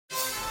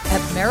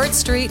Merritt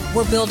Street,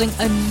 we're building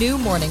a new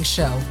morning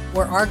show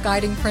where our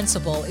guiding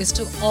principle is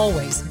to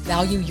always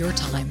value your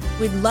time.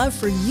 We'd love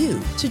for you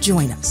to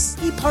join us.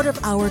 Be part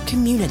of our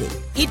community.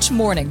 Each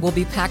morning will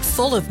be packed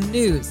full of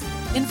news,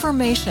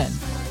 information,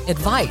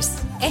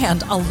 advice,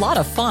 and a lot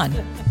of fun.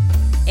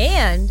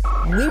 And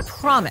we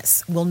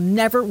promise we'll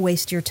never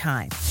waste your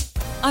time.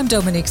 I'm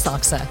Dominique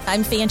Soxa.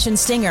 I'm Fanchon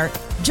Singer.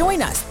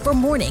 Join us for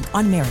Morning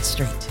on Merritt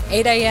Street.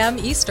 8 a.m.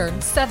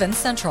 Eastern, 7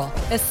 Central.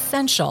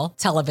 Essential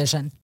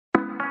Television.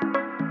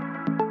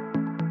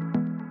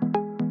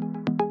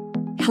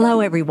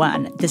 Hello,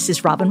 everyone. This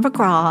is Robin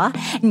McGraw,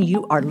 and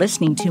you are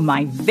listening to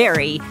my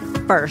very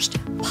first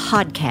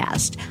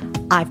podcast,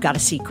 I've Got a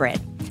Secret.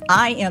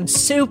 I am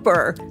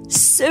super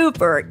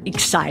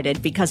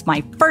excited because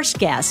my first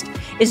guest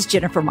is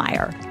Jennifer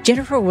Meyer.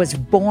 Jennifer was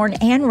born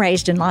and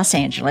raised in Los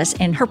Angeles,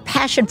 and her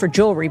passion for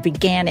jewelry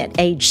began at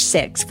age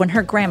 6 when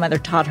her grandmother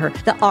taught her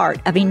the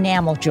art of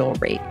enamel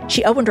jewelry.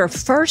 She opened her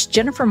first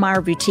Jennifer Meyer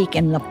boutique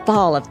in the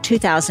fall of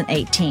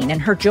 2018,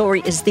 and her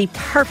jewelry is the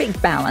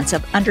perfect balance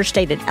of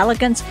understated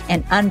elegance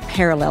and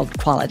unparalleled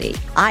quality.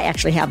 I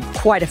actually have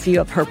quite a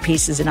few of her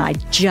pieces, and I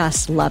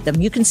just love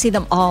them. You can see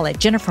them all at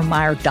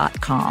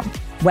jennifermeyer.com.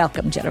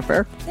 Welcome,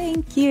 Jennifer.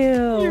 Thank you.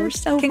 You're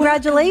so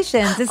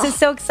Congratulations. welcome. This is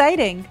so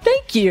exciting.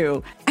 Thank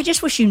you. I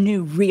just wish you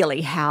knew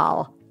really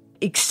how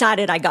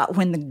excited I got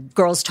when the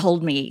girls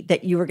told me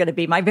that you were going to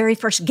be my very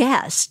first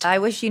guest. I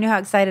wish you knew how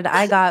excited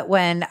I got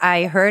when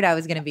I heard I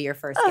was going to be your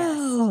first guest.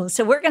 Oh,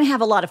 so we're going to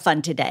have a lot of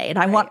fun today. And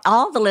I want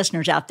all the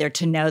listeners out there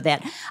to know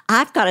that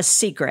I've Got a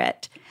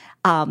Secret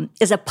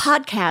is a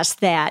podcast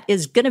that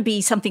is going to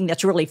be something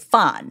that's really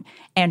fun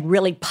and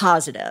really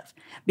positive.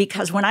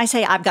 Because when I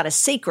say I've got a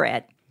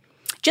secret,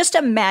 just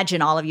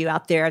imagine all of you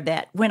out there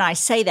that when I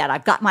say that,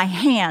 I've got my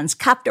hands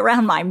cupped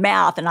around my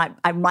mouth and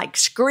I'm like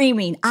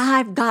screaming,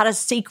 I've got a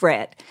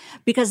secret,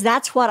 because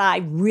that's what I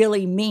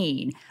really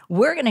mean.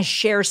 We're going to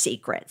share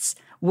secrets.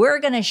 We're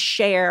going to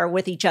share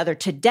with each other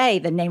today.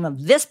 The name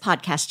of this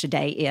podcast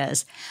today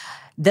is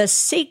The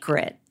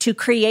Secret to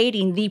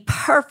Creating the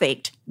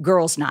Perfect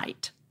Girls'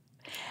 Night.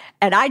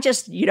 And I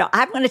just,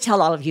 I'm going to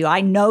tell all of you,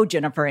 I know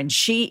Jennifer, and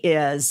she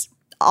is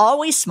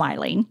always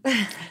smiling.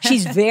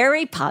 She's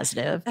very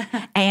positive,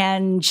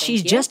 and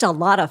she's just a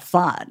lot of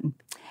fun.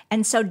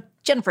 And so,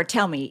 Jennifer,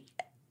 tell me,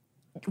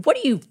 what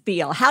do you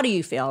feel? How do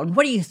you feel? And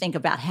what do you think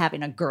about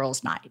having a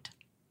girls' night?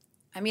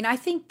 I mean, I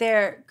think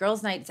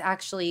girls' night is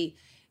actually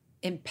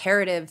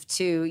imperative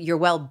to your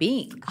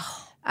well-being.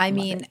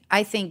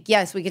 I think,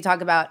 yes, we could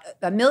talk about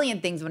a million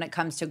things when it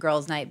comes to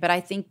girls' night, but I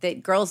think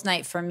that girls'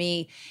 night for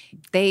me,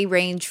 they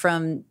range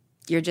from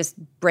you're just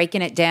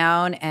breaking it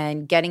down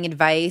and getting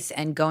advice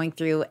and going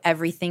through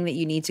everything that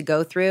you need to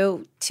go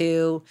through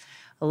to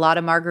a lot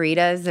of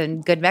margaritas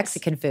and good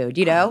Mexican food,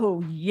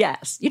 Oh,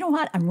 yes. You know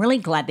what? I'm really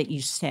glad that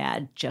you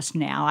said just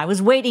now. I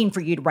was waiting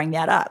for you to bring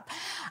that up.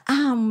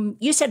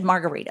 You said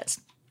margaritas.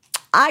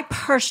 I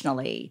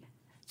personally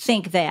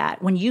think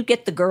that when you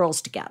get the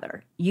girls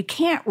together, you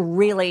can't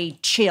really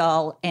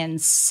chill and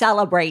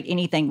celebrate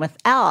anything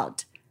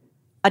without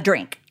a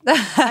drink.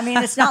 I mean,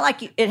 it's not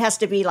like it has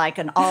to be like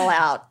an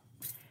all-out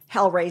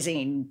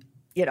hell-raising,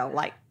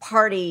 like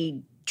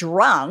party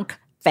drunk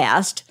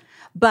fest.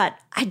 But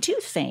I do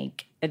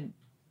think, and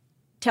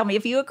tell me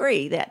if you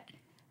agree, that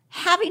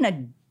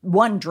having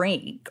one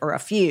drink or a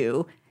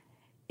few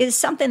is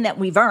something that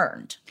we've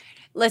earned.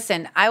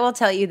 Listen, I will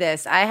tell you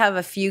this. I have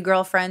a few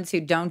girlfriends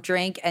who don't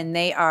drink, and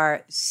they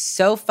are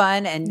so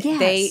fun, and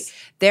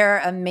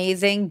they're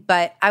amazing.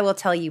 But I will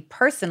tell you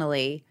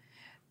personally,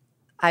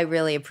 I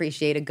really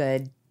appreciate a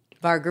good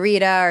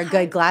margarita or a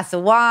good glass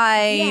of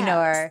wine.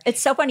 Or it's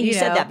so funny you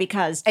said that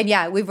because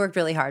we've worked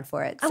really hard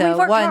for it. we've So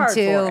worked 1, hard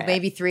 2, for it.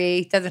 maybe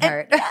 3 doesn't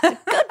hurt. Good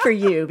for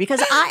you,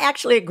 because I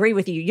actually agree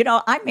with you.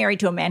 I'm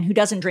married to a man who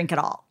doesn't drink at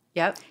all.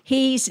 Yep.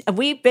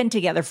 We've been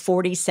together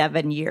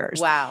 47 years.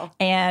 Wow.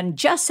 And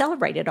just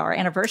celebrated our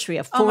anniversary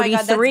of 43. Oh my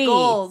God, that's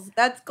goals.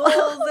 That's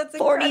goals. That's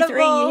 43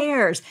 incredible.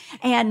 years.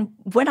 And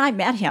when I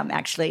met him,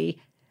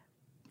 actually,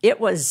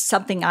 it was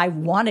something I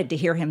wanted to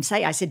hear him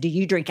say. I said, "Do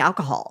you drink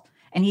alcohol?"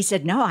 And he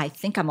said, "No, I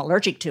think I'm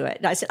allergic to it."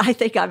 And I said, "I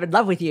think I'm in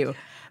love with you."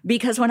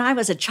 Because when I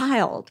was a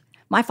child,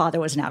 my father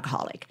was an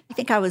alcoholic. I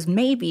think I was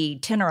maybe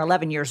 10 or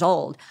 11 years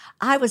old.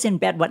 I was in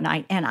bed one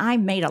night and I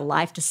made a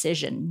life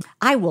decision.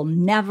 I will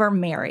never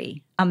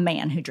marry a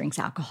man who drinks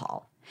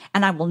alcohol.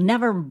 And I will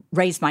never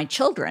raise my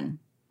children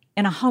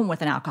in a home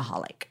with an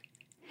alcoholic.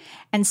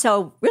 And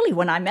so really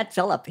when I met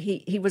Philip,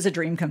 he was a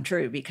dream come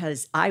true,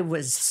 because I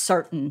was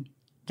certain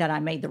that I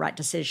made the right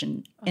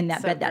decision in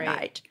that bed that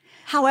night.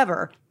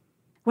 However,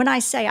 when I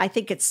say I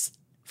think it's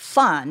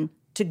fun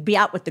to be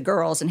out with the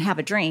girls and have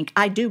a drink,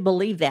 I do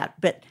believe that.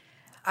 But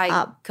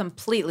I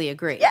completely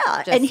agree.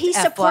 Yeah, Just and he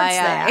supports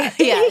that.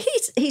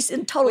 Yes. He's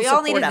in total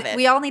support of it.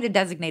 We all need a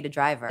designated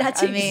driver.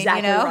 That's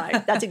exactly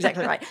right. That's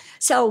exactly right.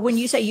 So when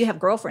you say you have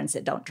girlfriends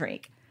that don't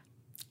drink,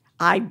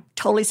 I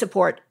totally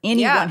support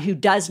anyone who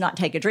does not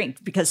take a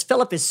drink, because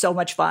Philip is so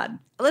much fun.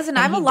 Listen,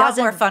 I'm a lot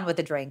more fun with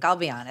a drink, I'll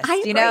be honest. I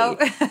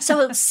agree.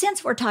 So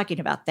since we're talking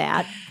about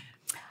that,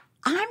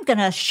 I'm going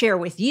to share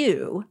with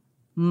you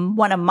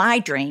one of my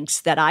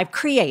drinks that I've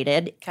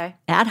created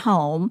at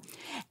home.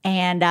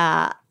 And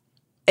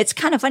it's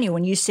kind of funny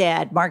when you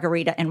said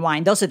margarita and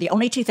wine. Those are the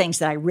only two things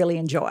that I really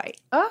enjoy.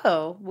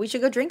 Oh, we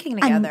should go drinking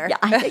together.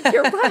 I think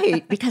you're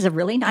right, because a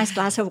really nice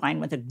glass of wine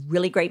with a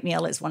really great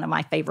meal is one of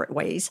my favorite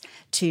ways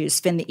to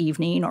spend the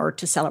evening or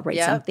to celebrate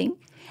something.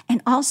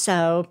 And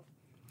also,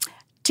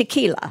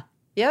 tequila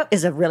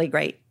is a really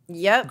great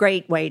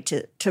way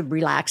to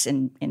relax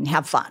and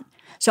have fun.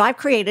 So I've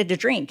created a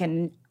drink,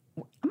 and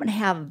I'm going to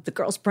have the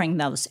girls bring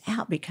those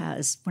out,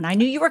 because when I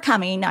knew you were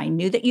coming, I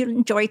knew that you'd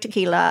enjoy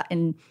tequila.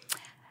 And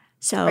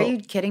so, are you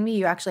kidding me?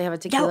 You actually have a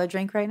tequila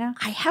drink right now?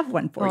 I have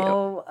one for you.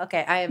 Oh,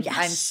 okay. I'm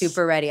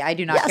super ready. I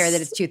do not care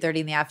that it's 2:30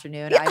 in the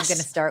afternoon. I'm going to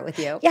start with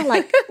you. Yeah,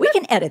 like we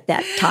can edit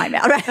that time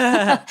out.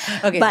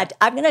 Okay. But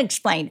I'm going to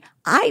explain.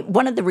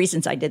 One of the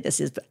reasons I did this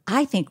is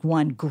I think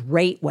one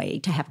great way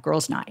to have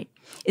girls' night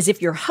is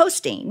if you're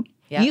hosting,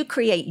 you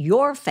create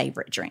your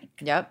favorite drink.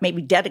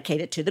 Maybe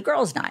dedicate it to the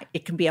girls' night.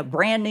 It can be a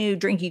brand new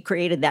drink you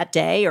created that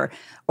day,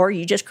 or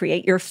you just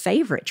create your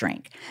favorite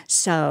drink.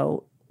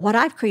 So what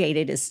I've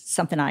created is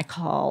something I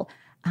call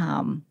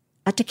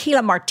a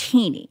tequila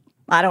martini.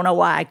 I don't know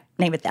why I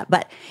name it that,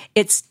 but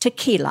it's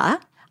tequila.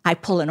 I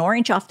pull an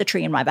orange off the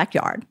tree in my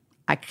backyard.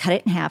 I cut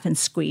it in half and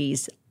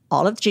squeeze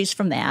all of the juice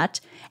from that,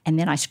 and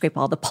then I scrape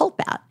all the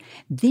pulp out.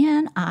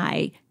 Then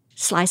I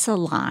slice a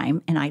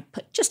lime, and I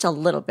put just a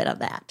little bit of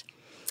that.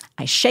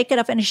 I shake it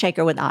up in a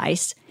shaker with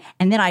ice,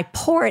 and then I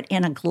pour it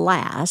in a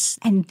glass,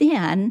 and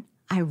then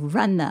I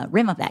run the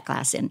rim of that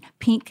glass in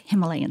pink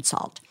Himalayan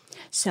salt.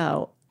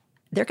 So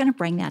they're going to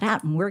bring that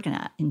out, and we're going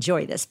to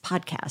enjoy this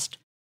podcast.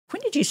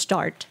 When did you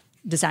start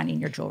designing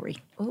your jewelry?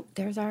 Oh,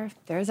 there's our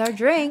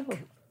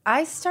drink.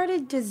 I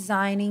started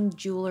designing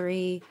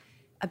jewelry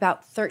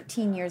about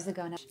 13 years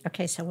ago now.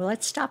 Okay, so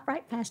let's stop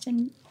right past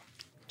and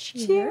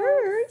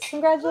cheers.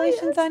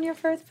 Congratulations on your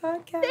first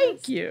podcast.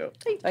 Thank you.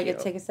 Do I get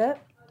to take a sip?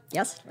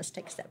 Yes, let's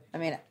take a sip. I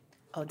mean,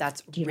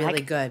 that's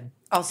really good.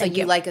 Also,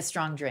 you like a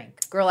strong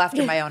drink. Girl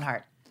after my own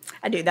heart.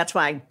 I do. That's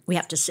why we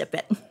have to sip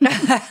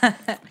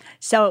it.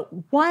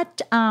 So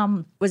what,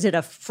 was it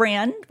a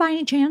friend by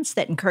any chance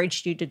that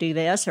encouraged you to do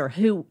this, or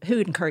who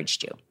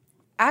encouraged you?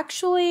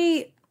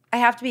 Actually, I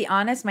have to be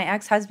honest, my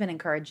ex-husband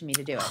encouraged me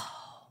to do it.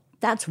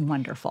 That's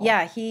wonderful.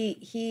 Yeah,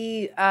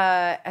 he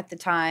at the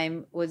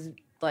time was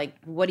like,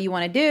 what do you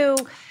want to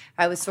do?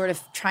 I was sort of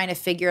trying to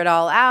figure it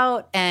all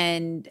out,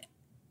 and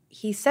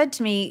he said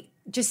to me,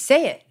 just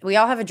say it. We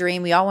all have a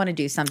dream. We all want to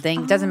do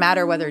something. It doesn't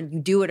matter whether you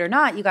do it or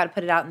not. You got to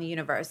put it out in the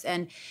universe.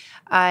 And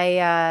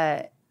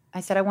I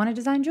said, I want to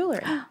design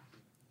jewelry.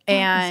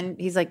 And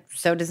he's like,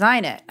 so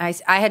design it.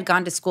 I had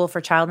gone to school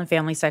for child and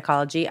family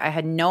psychology. I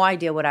had no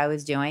idea what I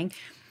was doing.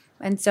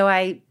 And so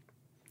I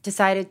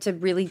decided to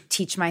really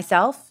teach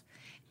myself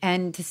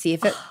and to see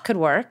if it could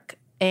work.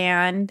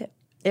 And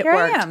it here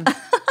worked. I am.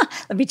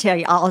 Let me tell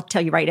you, I'll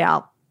tell you right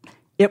now,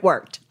 it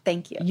worked.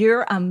 Thank you.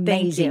 You're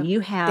amazing. Thank you. You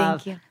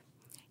have... Thank you.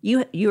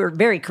 You're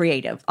very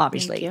creative,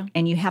 obviously, Thank you.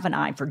 And you have an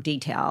eye for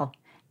detail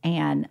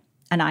and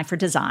an eye for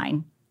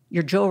design.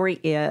 Your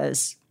jewelry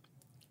is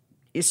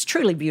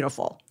truly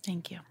beautiful.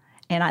 Thank you.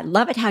 And I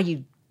love it how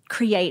you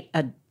create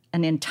an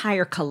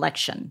entire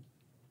collection,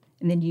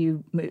 and then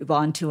you move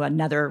on to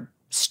another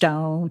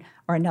stone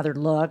or another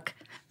look.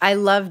 I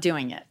love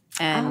doing it,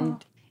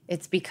 and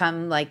it's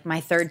become like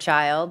my third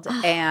child,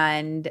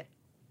 and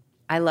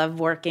I love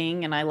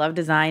working, and I love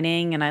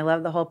designing, and I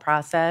love the whole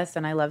process,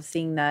 and I love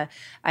seeing the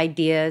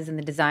ideas and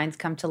the designs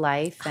come to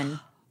life. And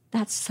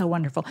that's so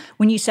wonderful.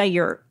 When you say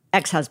your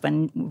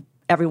ex-husband,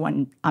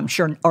 everyone I'm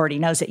sure already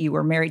knows that you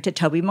were married to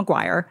Toby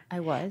Maguire.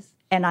 I was.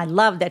 And I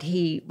love that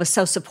he was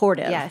so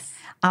supportive. Yes.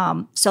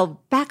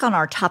 So back on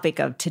our topic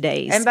of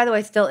today's. And by the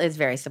way, still is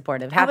very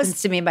supportive.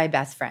 Happens to be my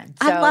best friend.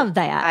 So I love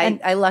that.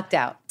 I lucked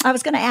out. I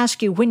was going to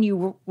ask you, when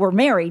you were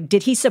married,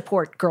 did he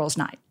support girls'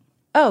 night?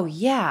 Oh,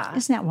 yeah.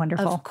 Isn't that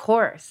wonderful? Of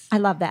course. I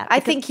love that. I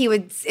think he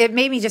would, it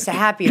made me just a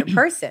happier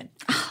person,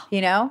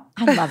 you know?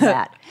 I love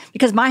that.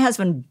 Because my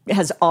husband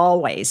has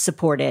always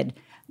supported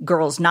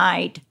girls'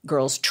 night,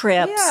 girls'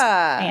 trips.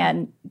 Yeah.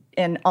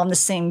 And on the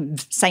same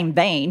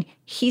vein,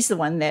 he's the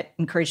one that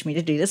encouraged me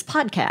to do this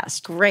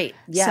podcast. Great.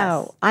 Yes.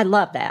 So I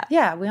love that.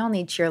 Yeah, we all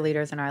need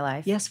cheerleaders in our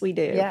life. Yes, we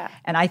do. Yeah.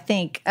 And I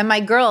think. And my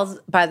girls,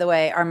 by the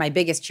way, are my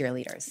biggest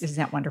cheerleaders. Isn't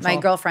that wonderful? My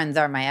girlfriends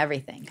are my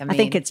everything. I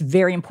think it's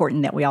very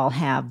important that we all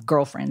have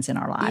girlfriends in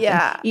our life.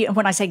 Yeah. And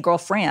when I say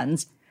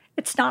girlfriends,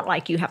 it's not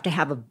like you have to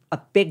have a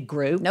big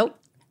group. Nope.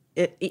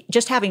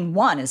 Just having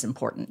one is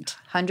important.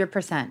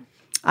 100%.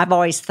 I've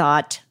always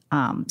thought,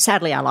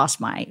 sadly, I lost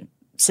my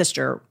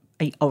sister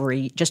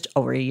just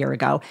over a year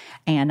ago,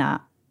 and I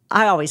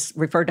always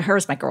referred to her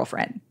as my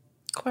girlfriend.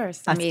 Of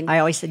course. I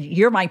always said,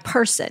 "You're my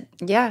person."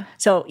 Yeah.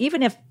 So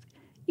even if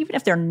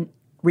they're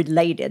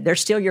related, they're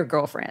still your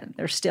girlfriend.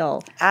 They're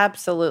still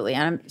absolutely.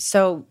 And I'm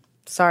so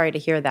sorry to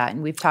hear that.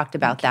 And we've talked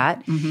about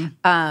that. Mm-hmm.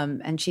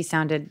 And she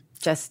sounded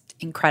just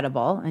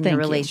incredible in your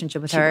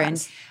relationship with her.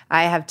 And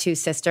I have two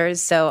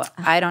sisters, so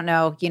I don't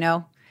know. You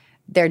know,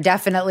 they're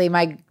definitely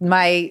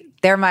my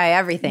They're my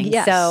everything.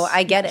 Yes. So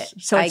I get it.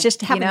 So it's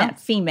just having that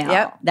female,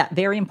 Yep. that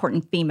very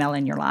important female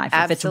in your life.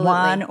 Absolutely. If it's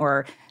one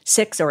or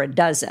 6 or a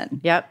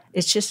dozen. Yep.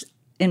 It's just,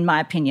 in my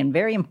opinion,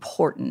 very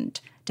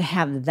important to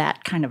have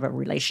that kind of a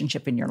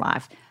relationship in your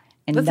life.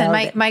 And Listen, know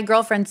my, that- my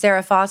girlfriend,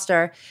 Sarah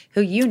Foster, who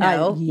you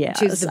know, yes,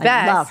 she's the I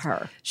best. love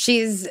her.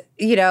 She's,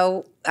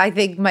 I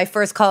think my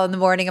first call in the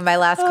morning and my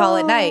last call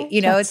at night.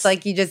 It's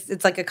like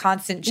it's like a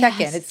constant check-in.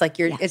 Yes, It's like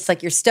your yes. it's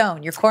like your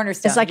stone, your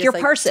cornerstone. It's like Just your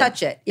person.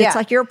 Touch it. Yeah. It's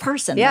like your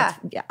person. Yeah.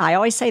 I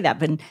always say that.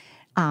 But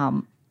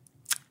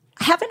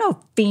having a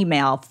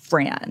female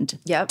friend,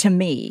 Yep. to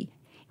me,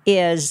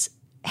 is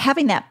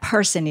having that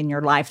person in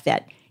your life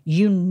that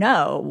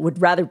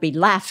would rather be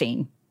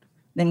laughing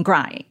than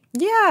crying.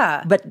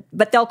 Yeah.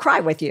 But they'll cry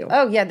with you.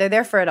 Oh yeah, they're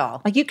there for it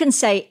all. Like you can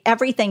say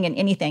everything and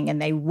anything,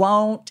 and they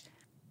won't.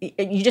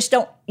 You just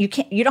don't. You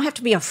can't. You don't have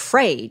to be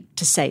afraid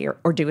to say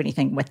or do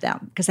anything with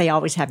them because they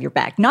always have your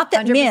back. Not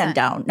that 100%. men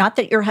don't. Not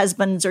that your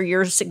husbands or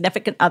your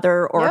significant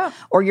other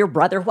or your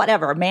brother,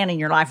 whatever, a man in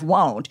your life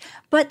won't.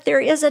 But there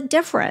is a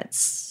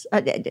difference. I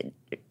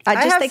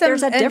just think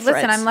there's a difference.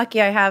 Listen, I'm lucky.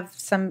 I have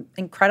some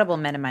incredible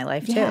men in my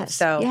life too. Yes,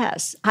 So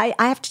yes, I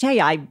have to tell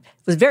you, I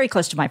was very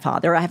close to my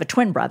father. I have a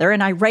twin brother,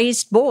 and I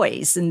raised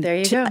boys, and There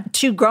you go.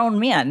 two grown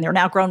men. They're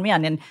now grown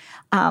men,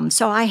 and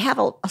so I have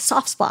a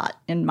soft spot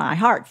in my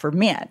heart for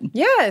men.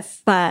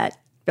 yes. But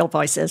Bill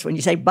always says, when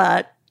you say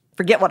 "but,"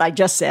 forget what I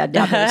just said.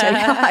 Now I'm going to tell you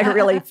how I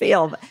really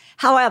feel.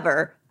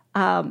 However,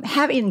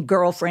 having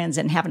girlfriends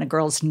and having a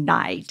girls'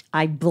 night,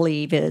 I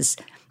believe, is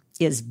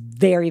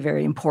very,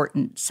 very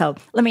important. So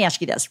let me ask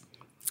you this: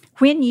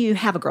 when you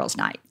have a girls'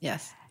 night,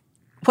 Yes.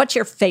 what's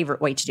your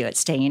favorite way to do it?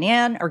 Staying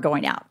in or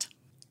going out?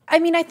 I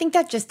mean, I think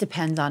that just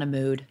depends on a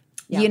mood.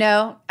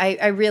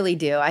 I really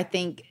do. I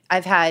think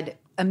I've had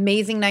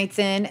amazing nights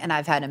in and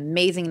I've had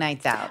amazing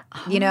nights out.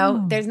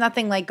 There's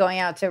nothing like going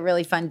out to a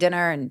really fun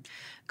dinner and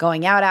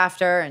going out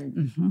after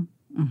and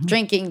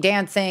drinking,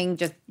 dancing,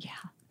 just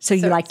So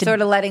you like to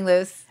sort of letting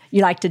loose.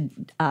 you like to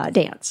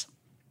dance.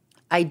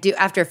 I do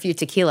after a few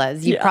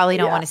tequilas. You probably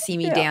don't want to see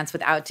me dance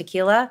without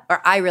tequila,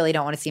 or I really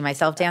don't want to see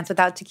myself dance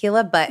without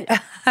tequila. But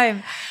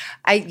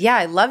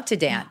I love to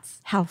dance.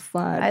 How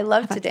fun! I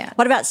love to dance.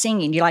 What about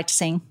singing? Do you like to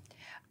sing?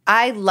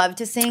 I love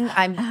to sing.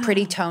 I'm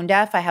pretty tone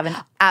deaf. I have an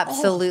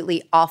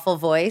absolutely awful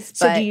voice.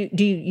 So But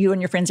do you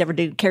and your friends ever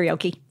do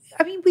karaoke?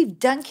 I mean, we've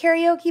done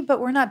karaoke, but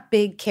we're not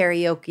big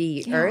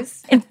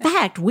karaokeers. In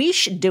fact, we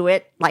should do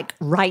it like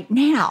right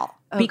now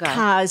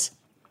because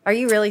Are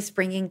you really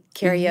springing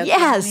karaoke? on me?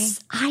 yes,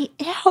 I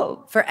am.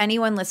 For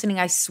anyone listening,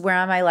 I swear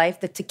on my life,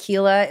 the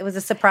tequila, it was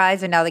a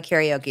surprise, and now the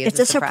karaoke is It's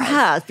a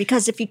surprise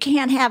because if you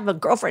can't have a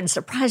girlfriend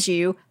surprise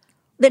you,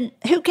 then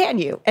who can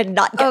you and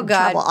not get Oh in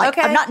God! trouble?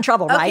 Okay, I'm not in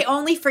trouble, right? Okay,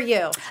 only for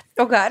you.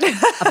 Oh God!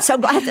 I'm so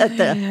glad that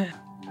the.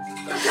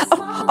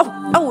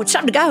 Oh, it's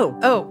time to go.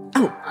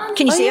 oh,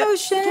 Can you see it?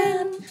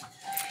 ocean,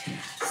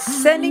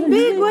 sending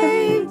big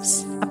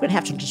waves I'm going to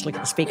have to just look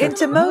at the speaker.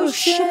 into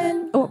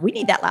motion. Oh, we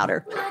need that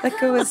louder. Let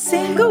go a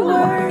single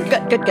word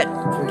Good.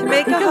 can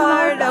make a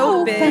heart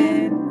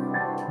open.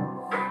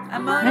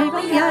 I'm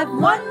only have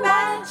one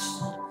match,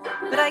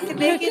 but I can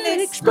make an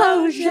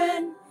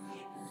explosion.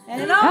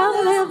 And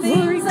all the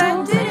things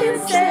I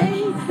didn't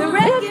say, the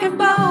wrecking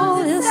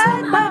ball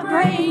inside my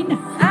brain.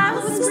 I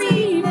was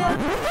screaming.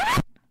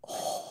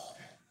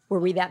 Were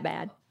we that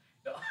bad?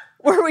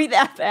 Were we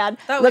that bad?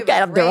 Thought we Look were at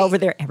them. They're great. over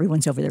there.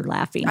 Everyone's over there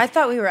laughing. I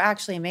thought we were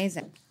actually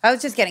amazing. I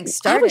was just getting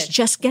started. I was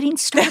just getting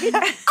started.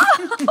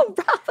 Oh,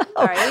 bravo.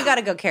 All right, we got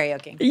to go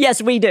karaoke.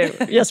 Yes, we do.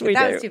 Yes, we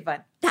That do. was too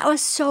fun. That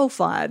was so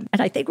fun.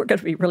 And I think we're going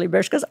to be really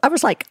embarrassed because I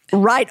was like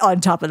right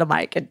on top of the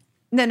mic. And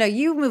No,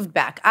 you moved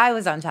back. I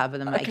was on top of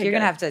the mic. Okay, You're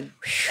going to good. have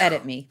to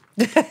edit me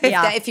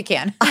Yeah. if you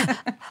can.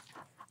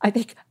 I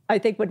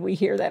think when we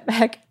hear that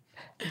back,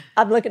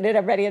 I'm looking at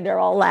everybody and they're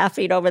all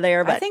laughing over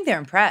there. I But think they're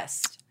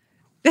impressed.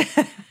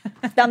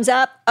 thumbs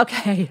up.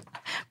 Okay.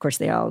 Of course,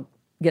 they all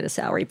get a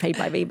salary paid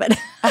by me. But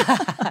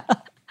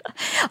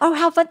oh,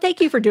 how fun.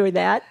 Thank you for doing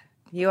that.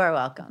 You are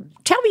welcome.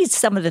 Tell me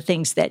some of the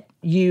things that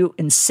you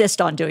insist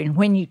on doing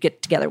when you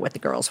get together with the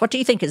girls. What do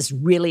you think is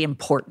really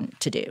important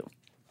to do?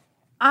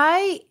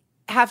 I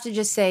have to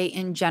just say,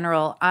 in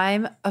general,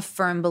 I'm a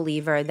firm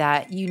believer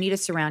that you need to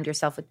surround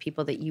yourself with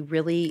people that you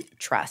really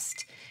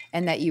trust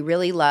and that you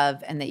really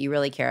love and that you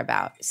really care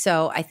about.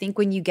 So I think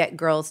when you get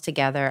girls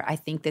together, I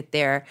think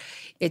that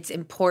it's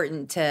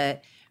important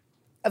to,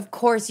 of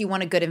course, you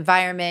want a good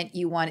environment.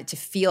 You want it to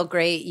feel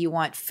great. You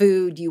want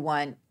food. You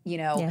want,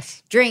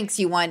 Yes. drinks.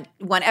 You want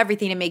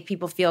everything to make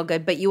people feel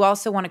good. But you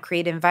also want to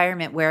create an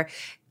environment where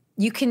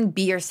you can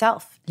be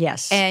yourself.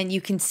 Yes. And you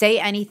can say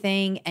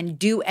anything and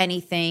do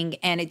anything,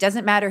 and it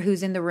doesn't matter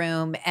who's in the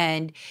room,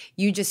 and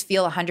you just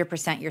feel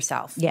 100%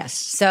 yourself. Yes.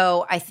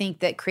 So I think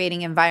that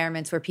creating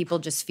environments where people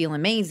just feel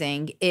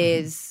amazing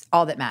is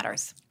all that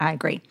matters. I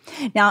agree.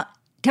 Now,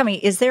 tell me,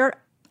 is there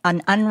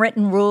an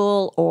unwritten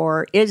rule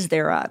or is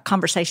there a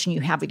conversation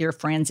you have with your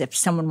friends if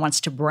someone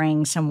wants to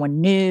bring someone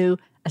new,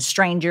 a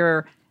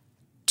stranger,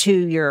 to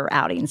your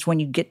outings when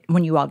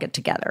you all get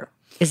together?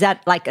 Is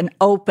that like an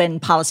open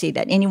policy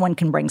that anyone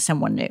can bring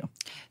someone new?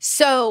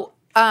 So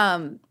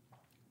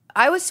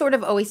I was sort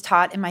of always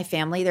taught in my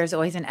family there's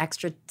always an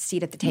extra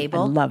seat at the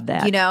table. I love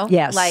that. You know?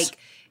 Yes. Like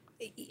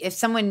if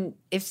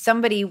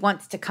somebody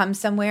wants to come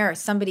somewhere, or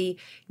somebody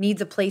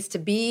needs a place to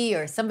be,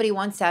 or somebody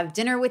wants to have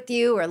dinner with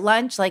you or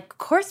lunch, like of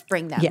course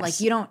bring them. Yes. Like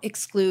you don't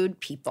exclude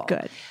people.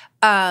 Good.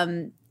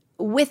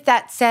 With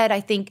that said, I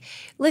think,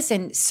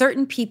 listen,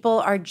 certain people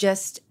are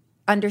just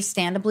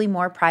understandably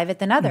more private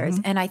than others.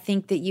 And I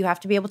think that you have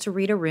to be able to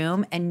read a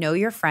room and know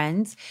your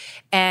friends.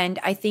 And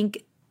I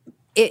think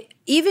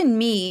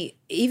even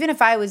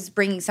if I was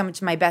bringing someone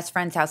to my best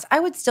friend's house, I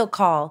would still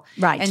call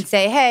and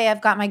say, hey,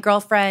 I've got my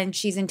girlfriend,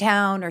 she's in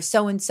town, or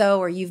so-and-so,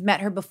 or you've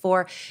met her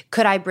before.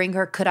 Could I bring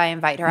her? Could I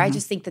invite her? I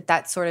just think that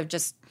that's sort of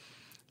just,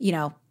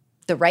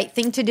 the right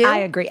thing to do. I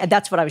agree.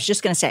 That's what I was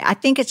just going to say. I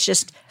think it's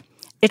just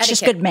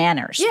good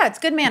manners. Yeah, it's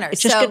good manners.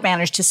 It's just good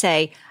manners to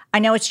say, I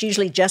know it's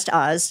usually just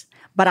us,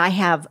 but I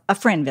have a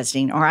friend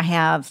visiting or I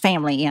have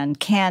family in.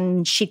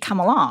 Can she come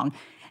along?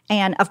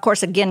 And of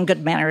course, again,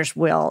 good manners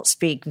will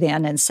speak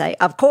then and say,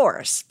 of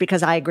course,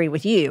 because I agree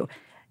with you.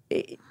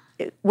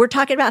 We're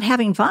talking about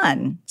having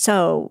fun.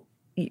 So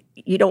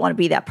you don't want to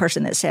be that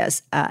person that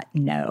says,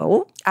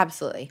 no.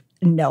 Absolutely.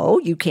 No,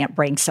 you can't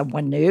bring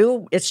someone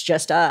new. It's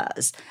just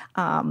us.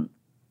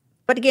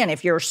 But again,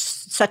 if you're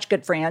such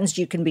good friends,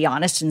 you can be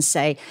honest and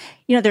say,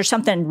 there's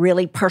something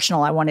really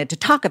personal I wanted to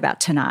talk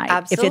about tonight.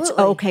 Absolutely. If it's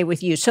okay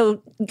with you.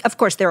 So, of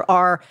course, there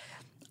are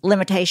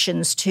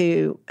limitations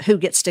to who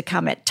gets to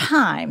come at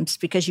times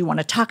because you want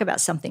to talk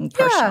about something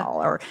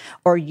personal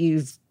or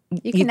you're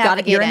in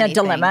a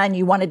dilemma and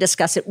you want to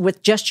discuss it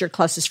with just your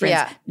closest friends.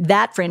 Yeah.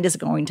 That friend is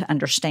going to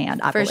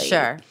understand, I believe. For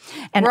sure.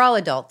 And we're all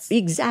adults.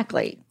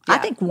 Exactly. Yeah. I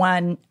think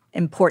one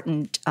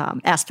important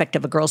aspect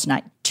of a girls'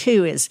 night,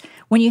 too, is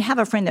when you have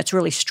a friend that's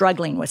really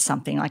struggling with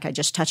something, like I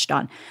just touched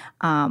on,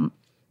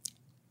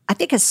 I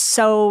think it's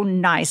so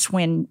nice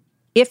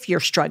if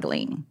you're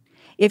struggling,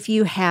 if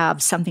you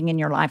have something in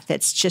your life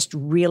that's just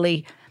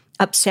really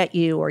upset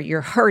you or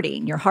you're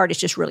hurting, your heart is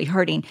just really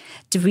hurting,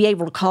 to be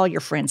able to call your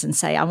friends and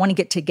say, I want to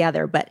get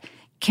together, but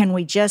can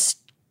we just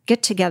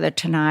get together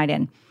tonight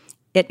and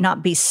it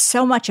not be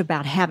so much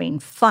about having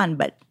fun,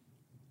 but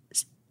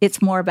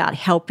it's more about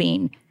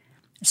helping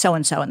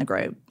so-and-so in the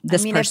group,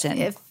 this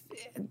person.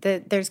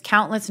 There's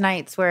countless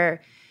nights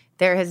where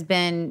there has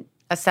been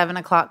a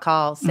 7:00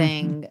 call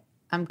saying,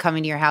 I'm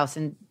coming to your house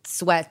in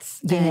sweats.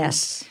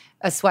 Yes.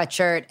 A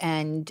sweatshirt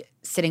and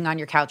sitting on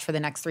your couch for the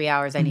next 3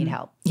 hours. I need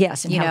help.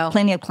 Yes, and have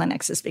plenty of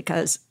clinics is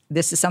because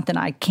this is something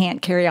I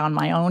can't carry on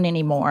my own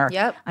anymore.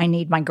 Yep. I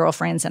need my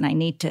girlfriends and I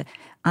need to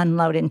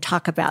unload and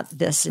talk about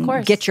this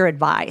and get your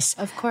advice.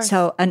 Of course.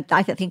 So and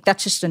I think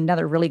that's just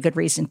another really good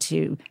reason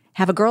to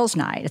have a girls'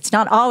 night. It's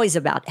not always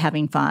about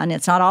having fun.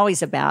 It's not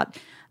always about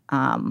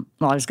I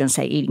was going to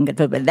say eating good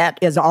food, but that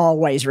is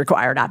always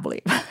required, I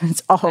believe.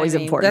 It's always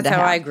important that's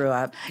to have. That's how I grew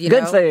up.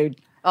 Good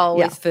food.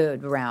 Always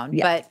food around.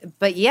 Yeah.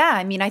 But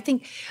yeah, I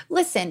think,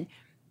 listen,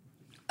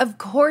 of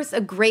course, a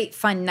great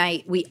fun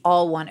night, we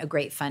all want a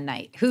great fun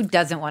night. Who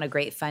doesn't want a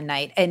great fun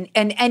night? And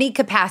any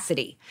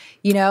capacity,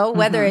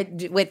 whether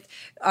it with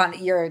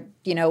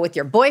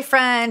your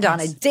boyfriend, on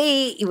a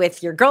date,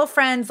 with your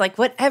girlfriends, like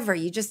whatever,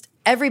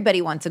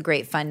 everybody wants a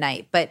great fun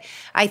night. But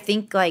I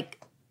think like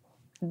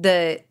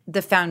the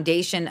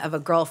foundation of a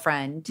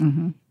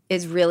girlfriend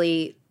is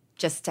really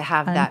just to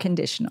have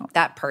unconditional.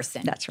 that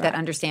person That's right. that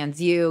understands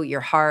you,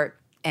 your heart,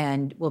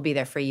 and will be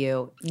there for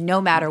you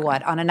no matter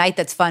what, on a night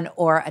that's fun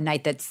or a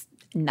night that's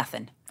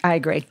nothing. I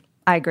agree.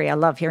 I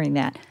love hearing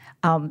that.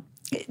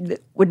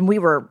 When we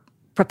were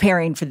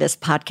preparing for this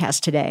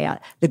podcast today,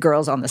 the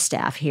girls on the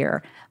staff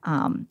here,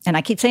 and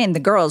I keep saying the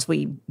girls,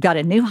 we got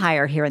a new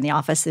hire here in the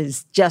office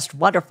is just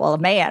wonderful. A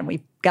man,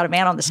 we've got a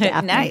man on the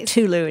staff Nice. named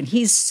Tulu, and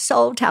he's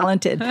so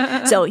talented.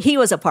 So he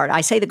was a part,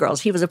 I say the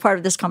girls, he was a part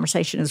of this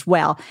conversation as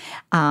well.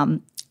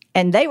 And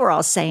they were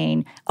all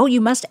saying, oh,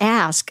 you must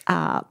ask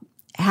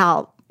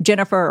how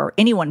Jennifer or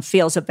anyone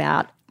feels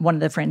about one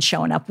of the friends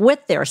showing up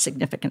with their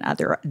significant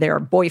other, their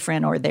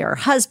boyfriend or their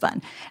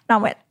husband. And I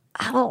went,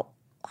 I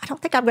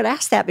don't think I'm going to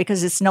ask that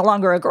because it's no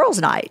longer a girls'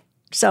 night.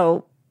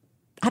 So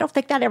I don't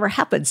think that ever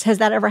happens. Has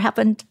that ever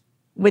happened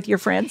with your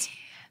friends?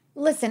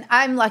 Listen,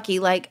 I'm lucky.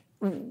 Like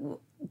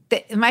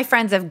my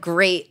friends have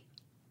great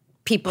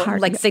people,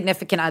 like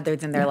significant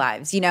others in their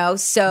lives,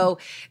 So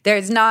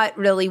there's not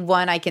really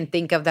one I can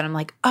think of that I'm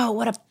like, oh,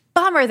 what a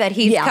bummer that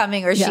he's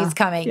coming or she's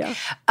coming. Yeah.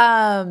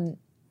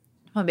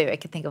 Well, maybe I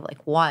could think of like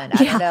one.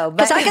 I don't know.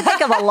 Because I can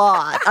think of a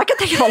lot.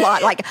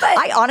 Like,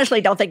 I honestly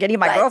don't think any of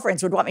my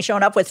girlfriends would want me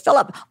showing up with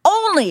Philip. I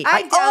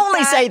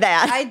only say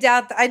that. I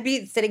doubt that. I'd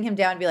be sitting him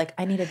down and be like,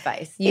 I need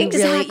advice. You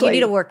exactly. need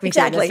to work me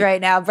through this right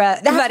now,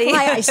 buddy. That's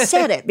why I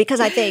said it, because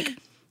I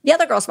think the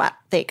other girls might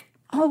think,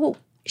 oh,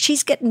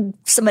 she's getting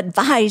some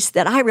advice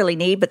that I really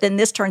need, but then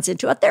this turns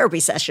into a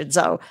therapy session.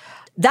 So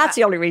That's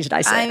the only reason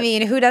I say I it.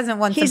 mean, who doesn't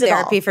want some He's it all.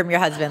 therapy from your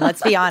husband?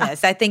 Let's be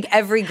honest. I think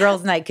every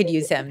girl's night could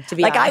use him, to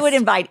be Like honest. I would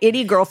invite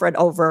any girlfriend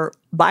over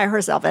by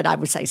herself, and I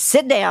would say,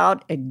 sit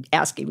down and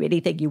ask him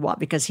anything you want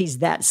because he's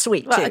that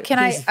sweet Well, too. can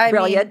I- He's I mean,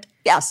 brilliant.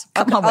 Yes,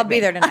 come home I'll with be me.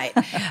 there tonight.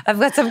 I've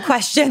got some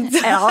questions.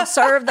 And I'll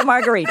serve the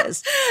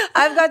margaritas.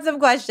 I've got some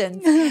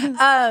questions.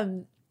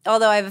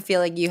 Although I have a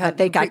feeling you have. I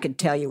think I could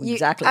tell you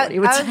exactly what he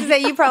would I was say. going to say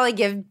you probably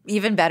give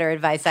even better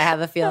advice. I have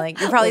a feeling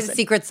you're probably the Listen,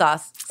 secret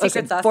sauce. Secret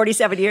Listen, sauce.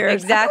 47 years.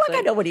 Exactly. I feel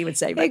like I know what he would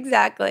say. But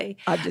Exactly.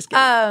 I'm just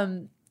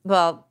kidding.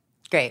 Well,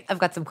 great. I've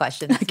got some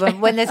questions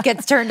when this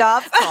gets turned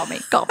off. Call me.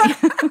 Call me.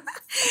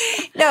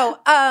 No,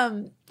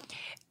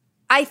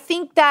 I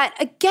think that,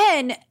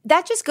 again,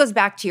 that just goes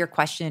back to your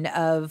question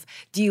of,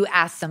 do you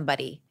ask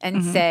somebody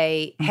and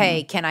say,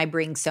 hey, can I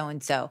bring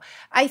so-and-so?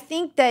 I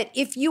think that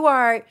if you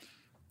are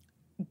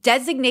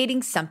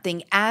designating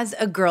something as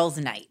a girls'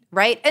 night,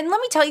 right? And let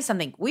me tell you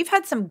something. We've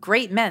had some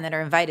great men that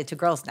are invited to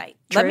girls' night.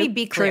 Let me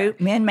be clear.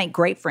 True. Men make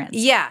great friends.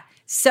 Yeah.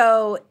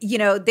 So,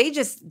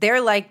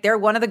 they're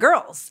one of the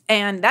girls.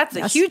 And that's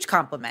a huge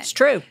compliment. It's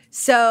true.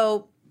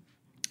 So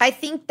I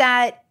think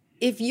that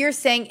if you're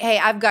saying, hey,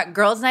 I've got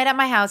girls' night at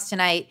my house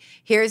tonight,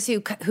 here's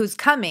who's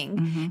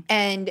coming,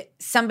 and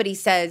somebody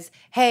says,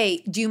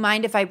 hey, do you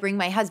mind if I bring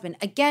my husband?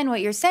 Again,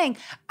 what you're saying,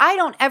 I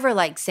don't ever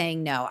like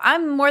saying no.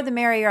 I'm more the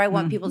merrier. I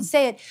want people to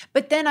say it.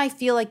 But then I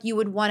feel like you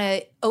would want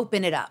to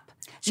open it up.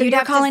 So You'd you're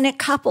have to- calling it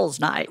couples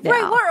night now.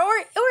 Right,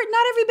 or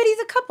not everybody's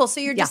a couple. So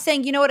you're just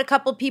saying, you know what, a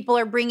couple people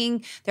are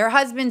bringing their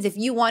husbands. If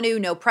you want to,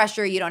 no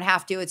pressure. You don't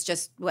have to. It's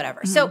just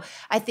whatever. So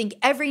I think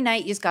every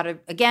night you just got to,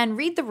 again,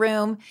 read the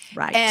room.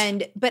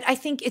 Right. But I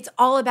think it's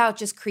all about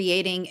just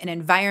creating an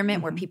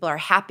environment where people are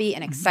happy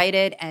and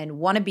excited and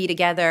want to be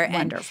together.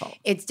 Wonderful. And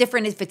it's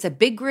different if it's a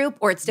big group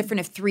or it's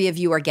different if 3 of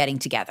you are getting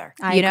together.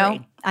 I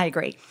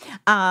agree.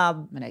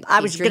 I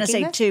was going to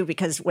say too,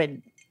 because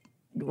when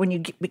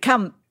you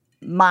become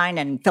mine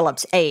and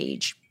Philip's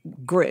age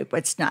group,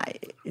 it's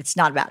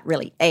not about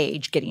really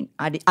age getting,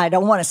 I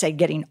don't want to say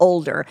getting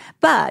older,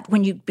 but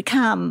when you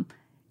become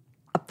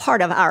a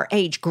part of our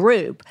age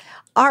group,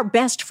 our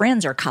best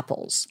friends are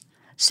couples.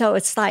 So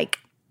it's like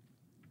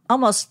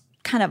almost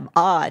kind of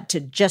odd to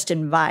just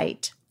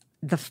invite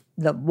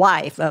the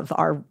wife of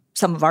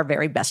some of our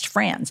very best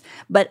friends.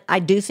 But I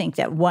do think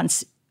that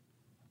once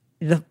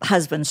the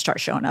husbands start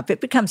showing up,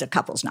 it becomes a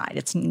couples night.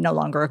 It's no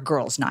longer a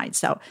girls' night.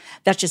 So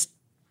that's just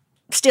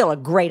still a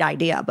great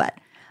idea. But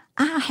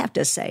I have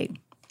to say,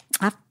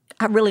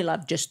 I really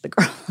love just the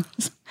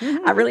girls.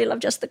 I really love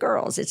just the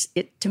girls.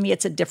 To me,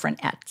 it's a different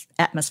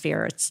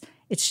atmosphere.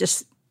 It's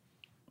just,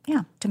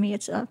 to me,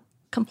 it's a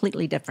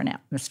completely different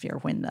atmosphere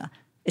when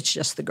it's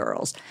just the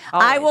girls.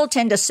 Always. I will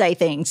tend to say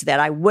things that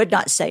I would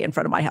not say in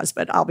front of my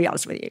husband. I'll be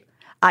honest with you.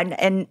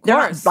 And they're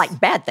not like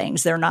bad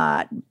things. They're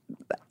not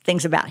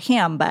things about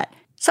him, but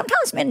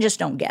sometimes men just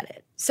don't get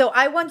it. So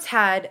I once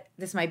had,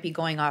 this might be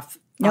going off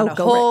No, on a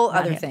go whole right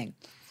other ahead. thing.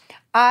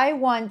 I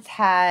once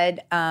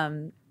had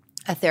a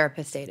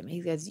therapist say to me,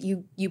 he goes,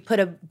 you put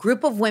a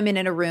group of women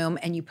in a room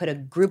and you put a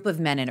group of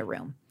men in a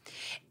room.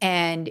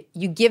 And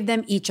you give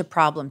them each a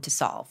problem to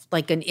solve,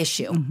 like an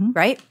issue,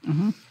 right?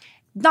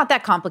 Not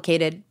that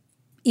complicated,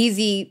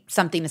 easy,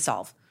 something to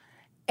solve.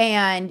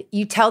 And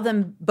you tell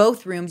them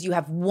both rooms you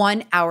have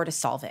 1 hour to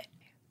solve it.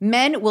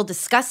 Men will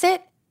discuss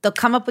it. They'll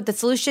come up with the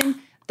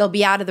solution. They'll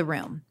be out of the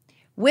room.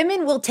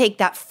 Women will take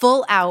that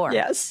full hour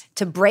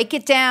to break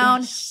it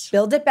down,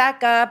 build it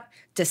back up,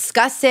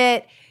 discuss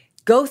it,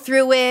 go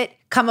through it,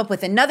 come up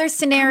with another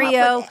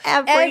scenario, with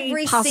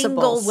every possible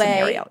single way.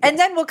 scenario, And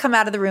then we'll come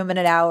out of the room in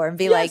an hour and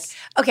be like,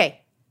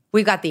 okay,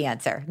 we've got the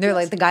answer. They're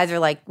like, the guys are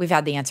like, we've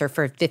had the answer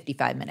for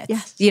 55 minutes.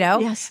 Yes. You know?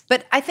 Yes.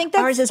 But I think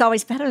that's, Ours is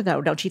always better,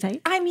 though, don't you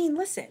think? I mean,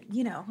 listen,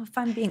 if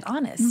I'm being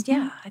honest,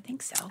 yeah, I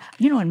think so.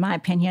 In my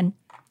opinion,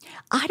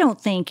 I don't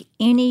think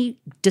any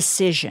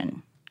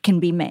decision can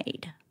be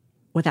made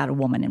without a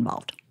woman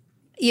involved.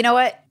 You know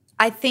what?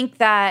 I think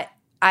that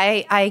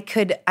I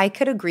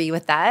could agree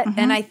with that.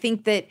 And I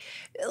think that,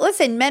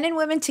 listen, men and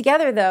women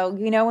together, though,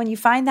 when you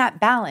find that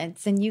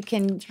balance and you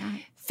can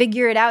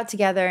figure it out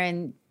together,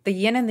 and the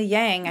yin and the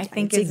yang, I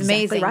think That's is exactly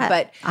amazing. right.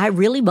 But I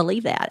really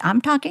believe that. I'm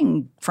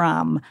talking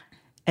from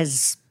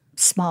as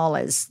small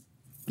as,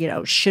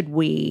 should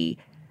we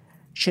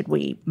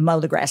mow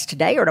the grass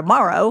today or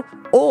tomorrow,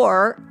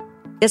 or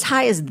as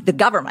high as the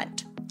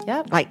government.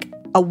 Yep. Like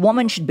a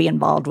woman should be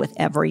involved with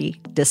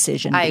every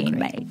decision being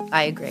made.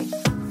 I agree.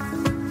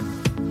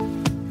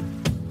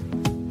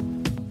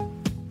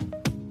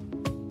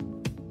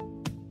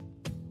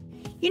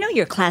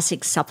 Your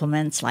classic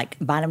supplements like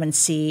vitamin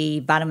C,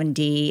 vitamin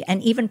D,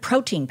 and even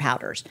protein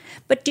powders.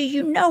 But do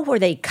you know where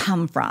they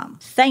come from?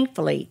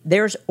 Thankfully,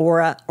 there's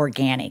Aura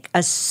Organic,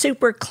 a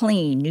super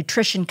clean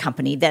nutrition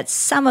company that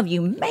some of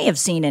you may have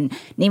seen in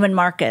Neiman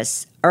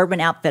Marcus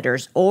Urban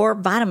Outfitters, or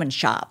Vitamin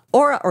Shop.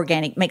 Aura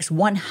Organic makes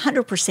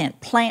 100%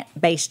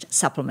 plant-based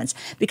supplements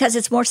because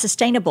it's more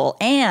sustainable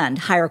and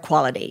higher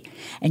quality.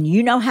 And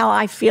you know how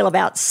I feel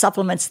about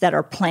supplements that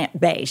are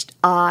plant-based.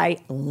 I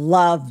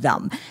love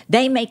them.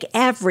 They make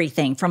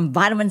everything from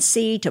vitamin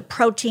C to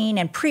protein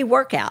and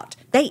pre-workout.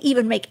 They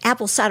even make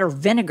apple cider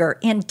vinegar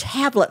in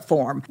tablet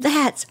form.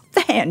 That's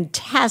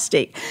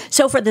fantastic.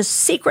 So for the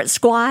Secret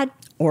Squad,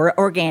 Aura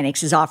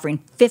Organics is offering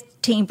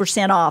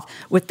 15% off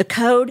with the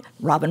code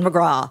Robin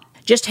McGraw.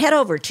 Just head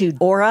over to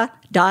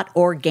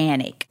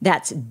aura.organic.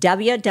 That's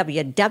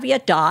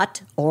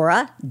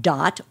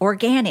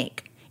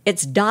www.aura.organic.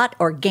 It's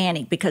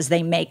 .organic because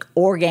they make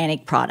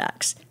organic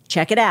products.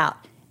 Check it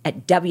out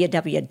at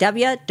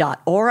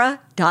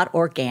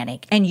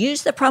www.aura.organic and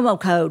use the promo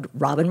code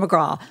Robin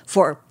McGraw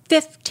for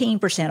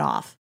 15%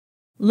 off.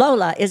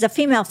 Lola is a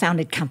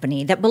female-founded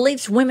company that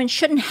believes women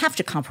shouldn't have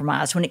to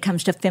compromise when it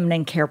comes to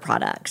feminine care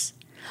products.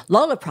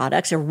 Lola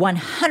products are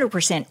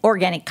 100%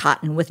 organic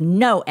cotton with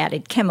no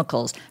added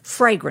chemicals,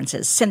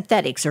 fragrances,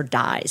 synthetics, or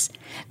dyes.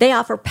 They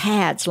offer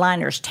pads,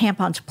 liners,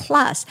 tampons,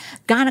 plus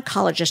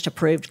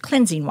gynecologist-approved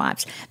cleansing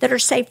wipes that are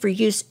safe for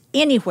use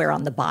anywhere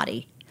on the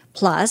body.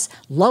 Plus,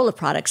 Lola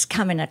products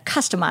come in a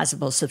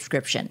customizable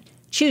subscription.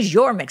 Choose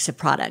your mix of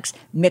products,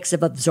 mix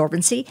of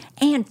absorbency,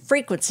 and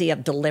frequency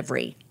of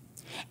delivery.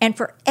 And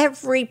for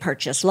every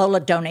purchase,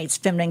 Lola donates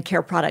feminine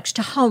care products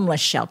to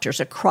homeless shelters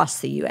across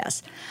the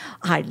U.S.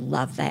 I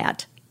love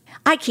that.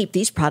 I keep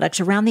these products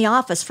around the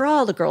office for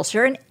all the girls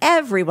here, and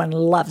everyone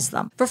loves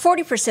them. For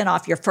 40%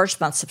 off your first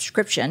month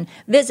subscription,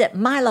 visit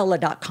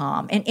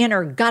mylola.com and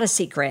enter Got a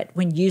Secret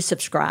when you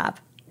subscribe.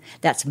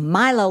 That's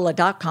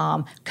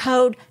mylola.com,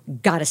 code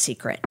Got a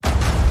Secret.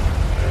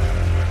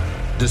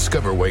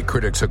 Discover why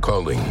critics are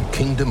calling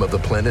Kingdom of the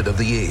Planet of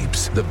the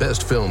Apes the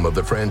best film of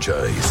the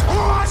franchise.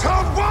 What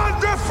a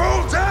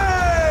wonderful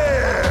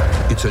day!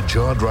 It's a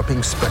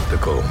jaw-dropping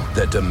spectacle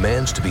that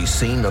demands to be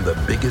seen on the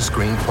biggest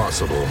screen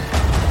possible.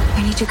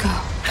 I need to go.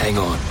 Hang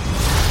on.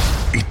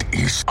 It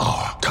is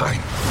our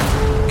time.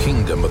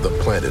 Kingdom of the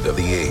Planet of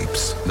the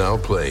Apes. Now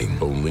playing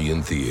only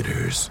in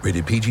theaters.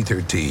 Rated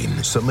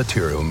PG-13. Some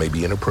material may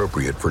be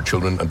inappropriate for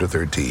children under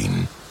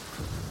 13.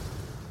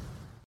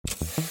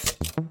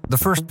 The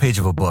first page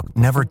of a book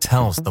never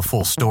tells the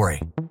full story.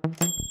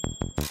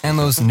 And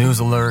those news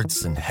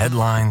alerts and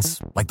headlines,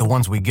 like the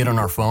ones we get on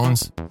our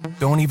phones,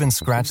 don't even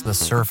scratch the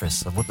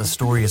surface of what the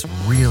story is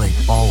really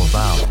all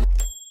about.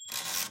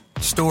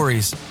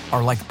 Stories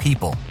are like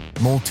people,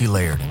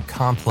 multi-layered and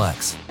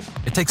complex.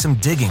 It takes some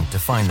digging to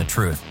find the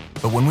truth,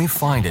 but when we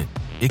find it,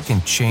 it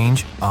can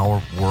change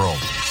our world.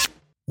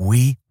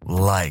 We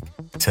like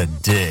to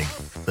dig.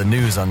 The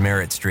news on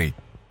Merritt Street.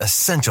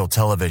 Essential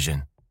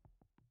television.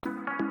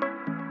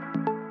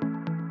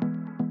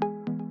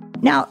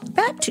 Now,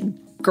 back to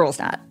girls'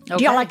 night. Okay.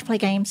 Do y'all like to play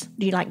games?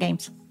 Do you like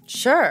games?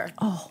 Sure.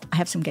 Oh, I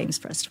have some games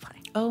for us to play.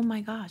 Oh my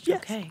gosh.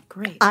 Yes. Okay,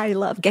 great. I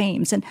love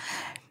games. And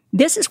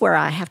this is where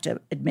I have to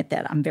admit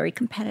that I'm very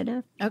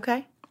competitive.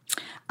 Okay.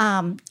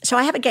 So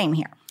I have a game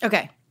here.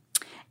 Okay.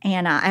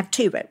 And I have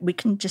two, but we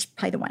can just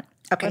play the one.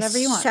 Okay. Whatever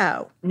you want.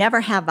 So,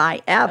 never have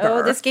I ever.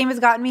 Oh, this game has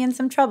gotten me in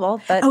some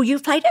trouble. But Oh,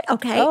 you've played it?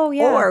 Okay. Oh,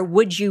 yeah. Or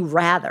would you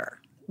rather?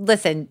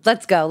 listen,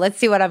 let's go. Let's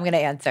see what I'm going to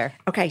answer.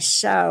 Okay,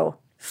 so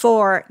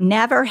for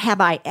never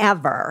have I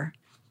ever,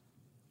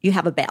 you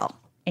have a bell.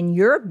 And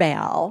your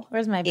bell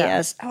Where's my bell?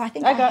 is, I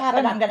think I have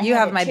it. I'm going to You hand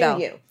have it my to bell.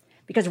 you.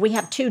 Because we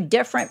have two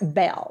different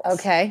bells.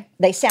 Okay.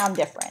 They sound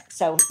different.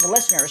 So the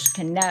listeners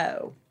can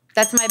know.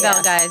 That's my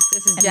bell, guys.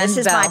 This is And Jen's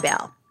this is bell. my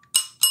bell.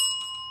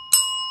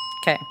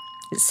 Okay.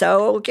 It's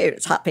so cute.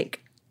 It's hot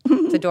pink.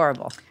 It's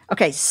adorable.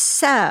 Okay,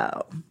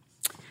 so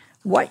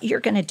what you're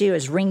going to do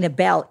is ring the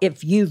bell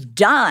if you've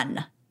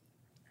done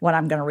what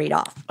I'm going to read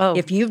off. Oh.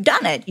 If you've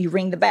done it, you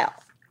ring the bell.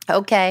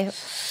 Okay.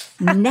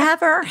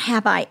 Never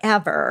have I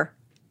ever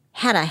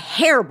had a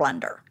hair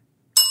blender.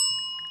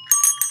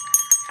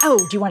 Oh,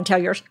 do you want to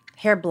tell yours?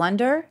 Hair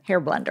blender?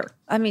 Hair blender.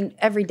 I mean,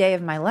 every day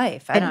of my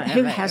life. I And don't know.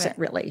 who hasn't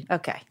really?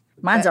 Okay.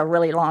 Mine's a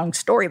really long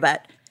story,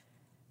 but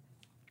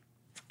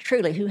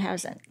truly, who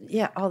hasn't?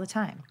 Yeah, all the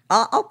time.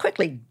 I'll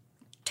quickly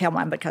tell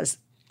mine because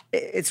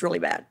it's really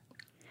bad.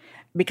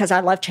 Because I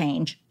love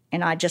change,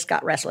 and I just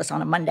got restless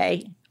on a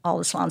Monday. All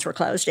the salons were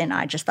closed, and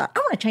I just thought, I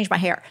want to change my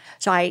hair.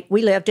 So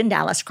we lived in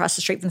Dallas, across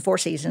the street from Four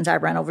Seasons. I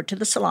ran over to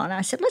the salon, and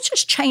I said, let's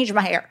just change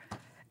my hair.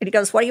 And he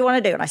goes, what do you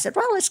want to do? And I said,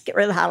 well, let's get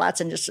rid of the highlights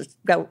and just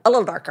go a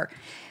little darker.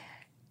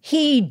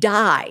 He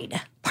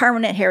dyed,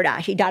 permanent hair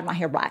dye. He dyed my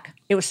hair black.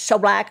 It was so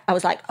black, I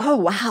was like, oh,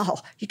 wow,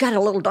 you got it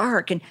a little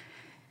dark. And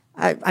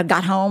I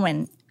got home,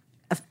 and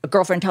a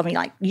girlfriend told me,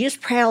 like, use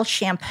Prel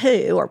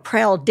shampoo or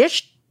Prel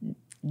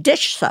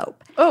dish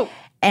soap. Oh.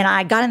 And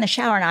I got in the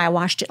shower, and I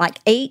washed it like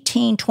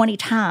 18, 20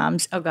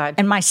 times. Oh, God.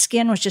 And my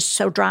skin was just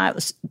so dry, it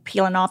was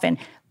peeling off, and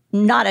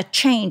not a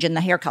change in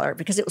the hair color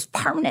because it was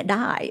permanent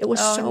dye. It was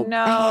so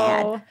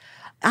bad.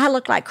 I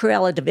look like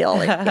Cruella de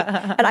Vil.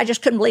 And I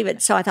just couldn't believe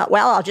it. So I thought,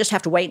 well, I'll just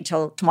have to wait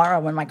until tomorrow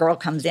when my girl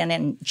comes in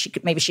and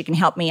maybe she can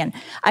help me. And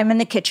I'm in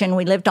the kitchen.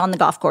 We lived on the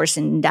golf course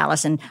in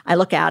Dallas, and I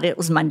look out. It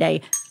was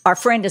Monday. Our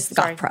friend is the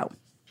golf pro.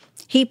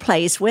 He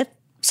plays with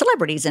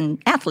celebrities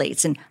and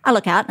athletes. And I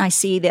look out and I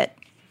see that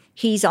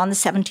he's on the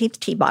 17th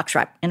tee box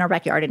right in our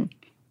backyard, and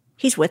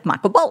he's with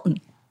Michael Bolton.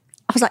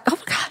 I was like, oh,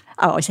 my God.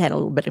 I always had a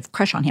little bit of a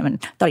crush on him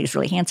and thought he was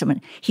really handsome.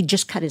 And he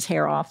just cut his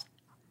hair off,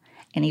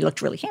 and he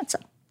looked really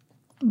handsome.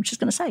 I'm just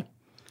going to say.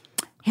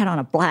 He had on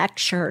a black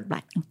shirt.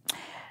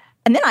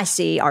 And then I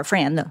see our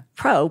friend, the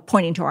pro,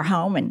 pointing to our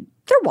home, and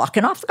they're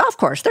walking off the golf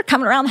course. They're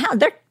coming around the house.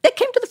 They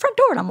came to the front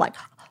door, and I'm like,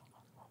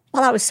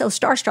 well, I was so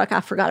starstruck,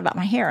 I forgot about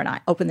my hair. And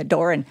I opened the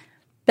door, and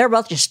they're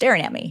both just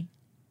staring at me.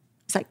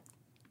 It's like,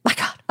 my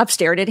God, I've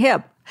stared at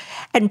him.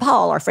 And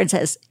Paul, our friend,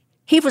 says,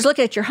 he was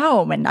looking at your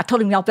home, and I told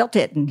him y'all built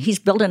it, and he's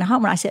building a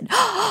home. And I said,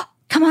 oh,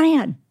 come on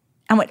in.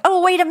 I went,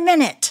 oh, wait a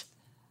minute.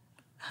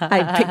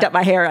 I picked up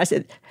my hair. I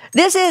said,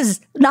 this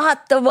is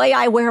not the way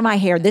I wear my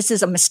hair. This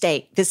is a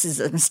mistake. This is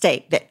a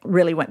mistake that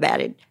really went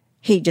bad. And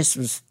he just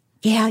was,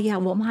 yeah,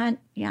 well, mine,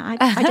 yeah,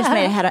 I just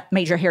had a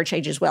major hair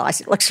change as well. I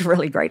said, it looks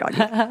really great on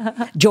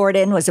you.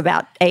 Jordan was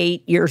about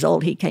 8 years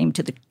old. He came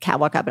to the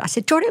catwalk up, and I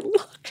said, Jordan,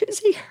 look,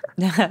 his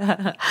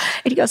hair. And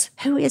he goes,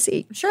 who is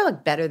he? I'm sure it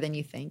looked better than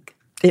you think.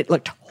 It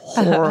looked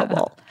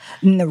horrible.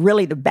 And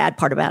the bad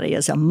part about it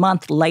is a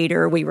month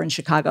later, we were in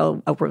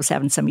Chicago. Oprah was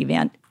having some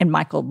event, and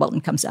Michael Bolton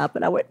comes up,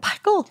 and I went,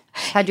 Michael.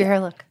 How'd your hair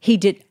look? He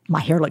did.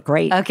 My hair looked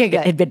great. Okay,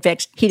 good. It had been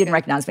fixed. He didn't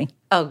recognize me.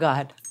 Oh,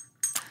 God.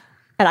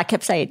 And I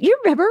kept saying, you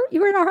remember?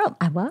 You were in our home.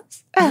 I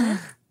was.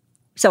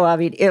 So, I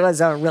mean, it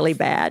was a really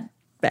bad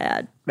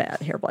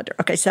hair blunder.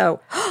 Okay, so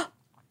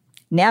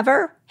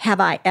never have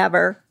I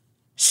ever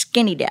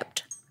skinny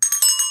dipped.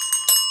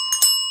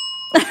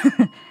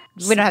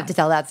 We don't have to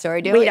tell that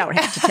story, do we? We don't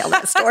have to tell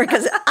that story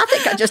because I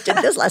think I just did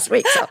this last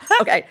week. So,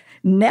 okay.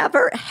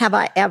 Never have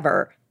I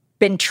ever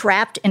been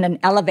trapped in an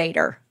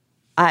elevator.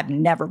 I've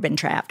never been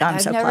trapped.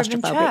 I've never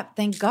been trapped.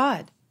 Thank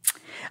God.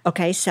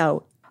 Okay.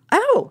 So,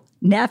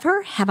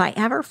 never have I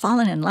ever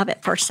fallen in love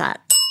at first sight.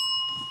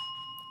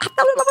 I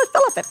fell in love with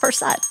Philip at first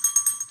sight.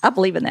 I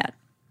believe in that.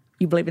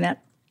 You believe in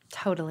that?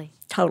 Totally.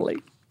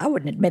 I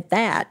wouldn't admit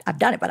that. I've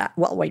done it, but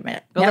wait a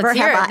minute. Well, never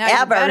have I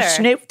ever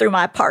snooped through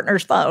my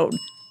partner's phone.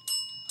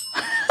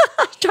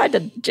 I tried to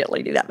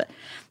gently do that, but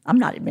I'm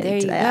not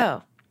admitting to that. There you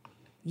go.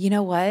 You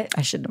know what?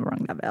 I shouldn't have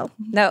rung that bell.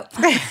 No.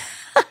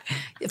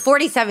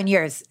 47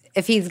 years.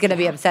 If he's going to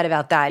be upset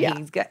about that,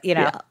 he's got,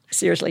 Yeah,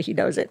 seriously, he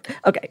knows it.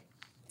 Okay.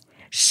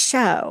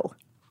 So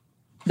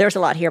there's a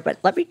lot here, but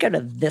let me go to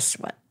this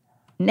one.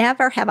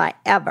 Never have I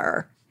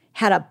ever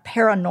had a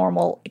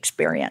paranormal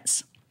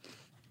experience.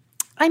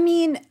 I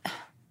mean,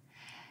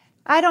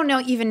 I don't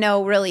even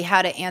know really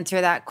how to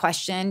answer that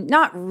question.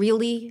 Not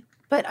really.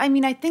 But I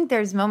mean, I think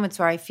there's moments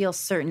where I feel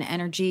certain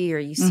energy or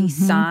you see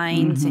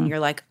signs and you're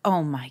like,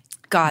 oh my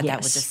God,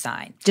 that was a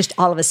sign. Just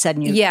all of a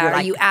sudden you're or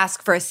like, you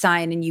ask for a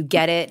sign and you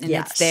get it and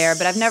it's there.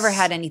 But I've never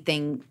had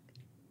anything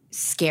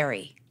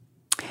scary.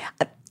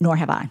 Nor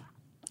have I.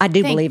 I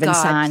do Thank believe in God,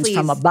 signs please.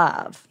 from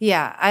above.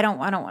 Yeah, I don't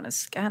want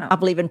to. I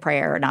believe in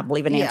prayer, and I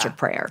believe in answered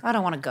prayer. I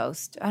don't want a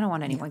ghost. I don't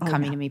want anyone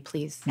coming to me,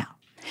 please. No.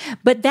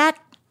 But that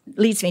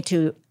leads me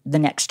to the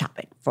next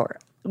topic for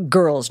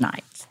girls'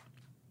 nights.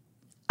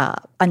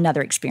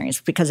 Another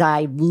experience, because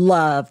I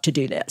love to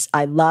do this.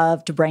 I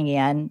love to bring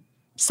in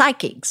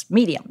psychics,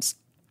 mediums.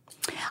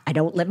 I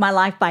don't live my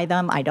life by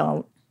them.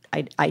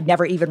 I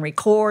never even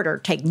record or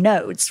take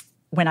notes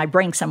when I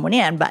bring someone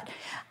in, but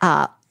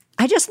I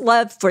just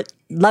love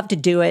to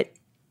do it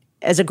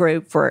as a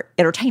group for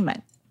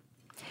entertainment.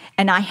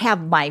 And I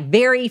have my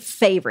very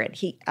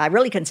favorite. I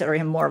really consider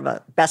him more of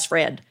a best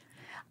friend.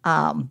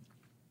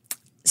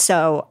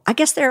 So I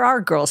guess there are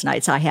girls'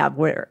 nights I have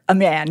where a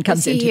man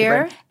comes into the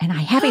room, and I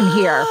have him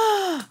here.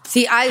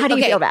 See, how do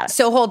you feel about it?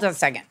 So hold on a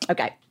second.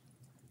 Okay.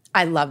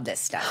 I love this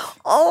stuff.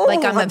 Oh,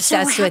 I'm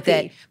obsessed with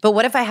it. But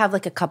what if I have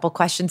like a couple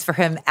questions for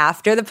him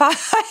after the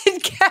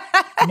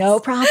podcast? No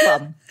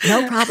problem.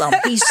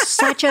 He's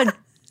such a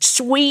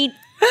sweet,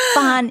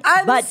 fun,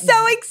 I'm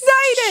so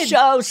excited.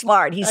 So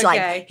smart. He's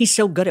he's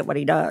so good at what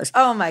he does.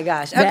 Oh my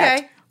gosh.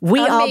 Okay. We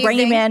all bring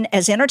him in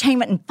as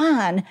entertainment and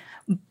fun,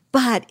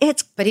 but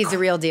he's the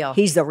real deal.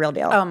 He's the real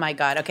deal. Oh my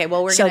God. Okay.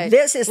 Well, we'll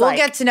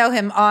get to know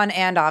him on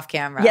and off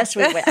camera. Yes,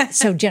 we will.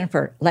 So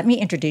Jennifer, let me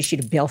introduce you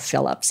to Bill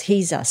Phillips.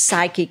 He's a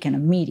psychic and a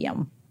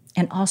medium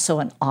and also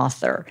an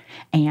author.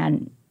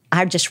 And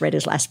I've just read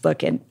his last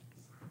book. And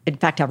in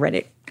fact, I've read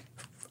it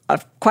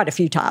quite a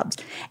few times.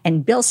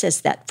 And Bill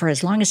says that for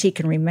as long as he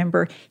can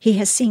remember, he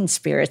has seen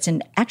spirits.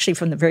 And actually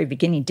from the very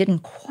beginning, didn't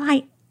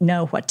quite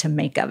know what to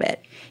make of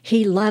it.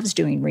 He loves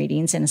doing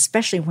readings, and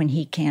especially when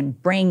he can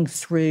bring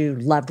through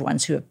loved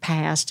ones who have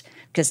passed,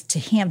 because to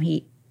him,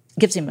 he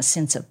gives him a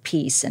sense of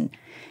peace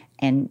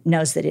and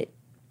knows that it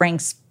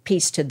brings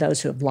peace to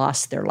those who have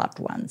lost their loved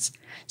ones.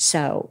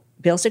 So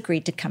Bill's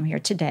agreed to come here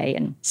today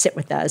and sit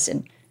with us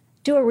and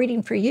do a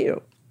reading for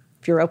you,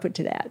 if you're open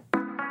to that.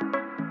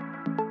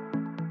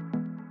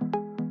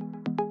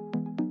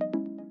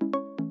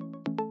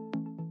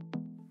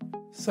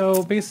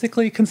 So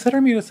basically, consider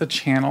me as a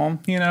channel.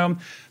 You know,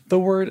 the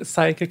word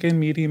psychic and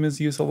medium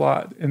is used a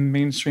lot in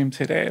mainstream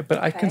today, but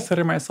I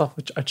consider myself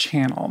a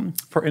channel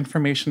for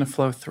information to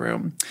flow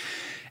through.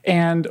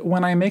 And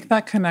when I make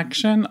that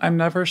connection, I'm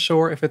never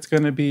sure if it's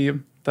going to be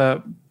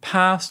the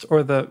past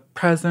or the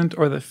present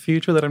or the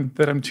future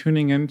that I'm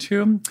tuning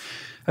into.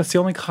 That's the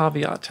only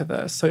caveat to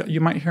this. So you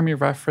might hear me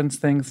reference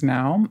things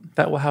now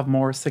that will have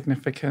more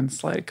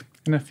significance, like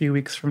in a few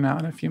weeks from now,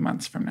 in a few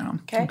months from now.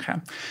 Okay.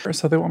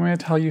 So they want me to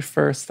tell you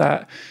first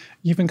that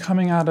you've been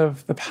coming out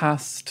of the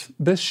past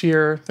this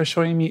year. They're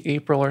showing me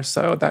April or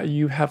so that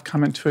you have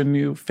come into a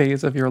new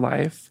phase of your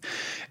life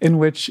in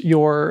which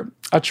you're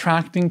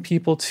attracting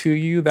people to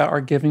you that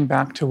are giving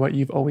back to what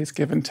you've always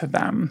given to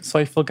them. So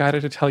I feel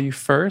guided to tell you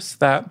first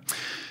that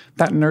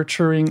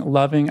nurturing,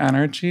 loving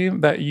energy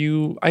that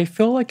I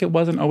feel like it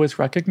wasn't always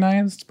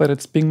recognized, but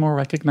it's being more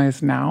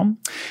recognized now.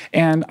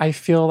 And I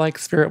feel like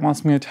Spirit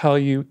wants me to tell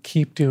you,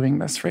 keep doing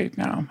this right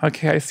now.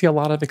 Okay, I see a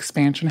lot of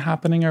expansion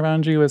happening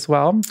around you as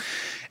well.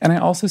 And I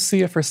also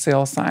see a for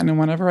sale sign. And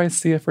whenever I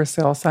see a for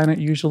sale sign, it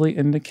usually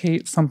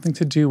indicates something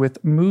to do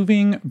with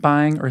moving,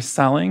 buying, or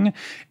selling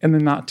in the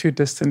not too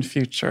distant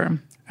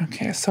future.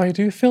 Okay, so I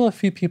do feel a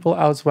few people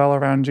as well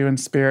around you in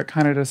spirit,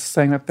 kind of just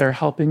saying that they're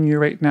helping you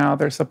right now.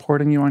 They're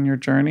supporting you on your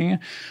journey.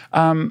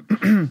 I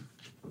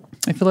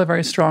feel a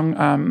very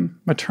strong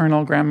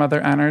maternal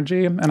grandmother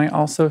energy, and I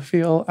also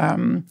feel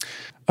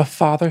a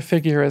father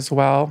figure as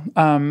well.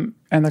 And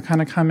they're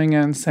kind of coming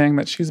in saying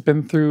that she's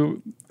been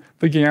through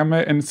the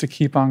gamut and to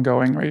keep on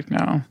going right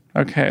now.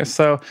 Okay,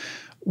 so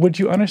would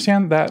you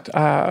understand that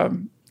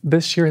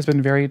this year has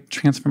been very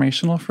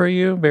transformational for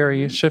you,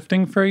 very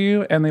shifting for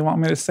you. And they want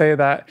me to say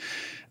that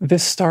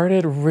this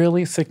started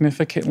really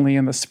significantly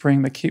in the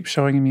spring. They keep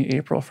showing me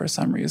April for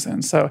some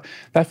reason. So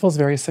that feels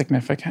very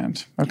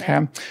significant.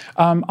 Okay.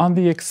 On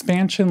the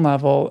expansion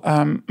level,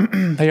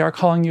 they are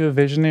calling you a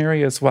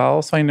visionary as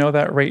well. So I know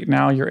that right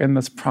now you're in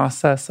this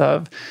process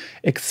of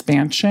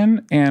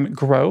expansion and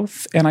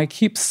growth. And I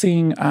keep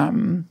seeing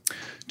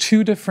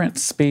two different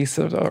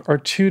spaces or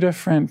two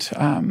different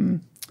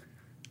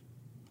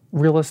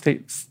real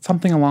estate,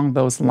 something along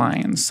those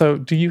lines. So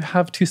do you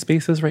have two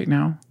spaces right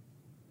now?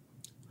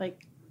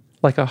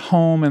 Like a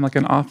home and like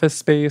an office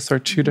space or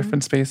two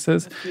different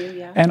spaces? A few,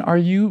 yeah. And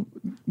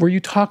were you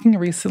talking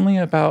recently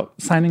about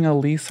signing a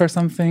lease or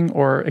something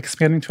or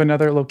expanding to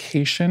another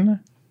location?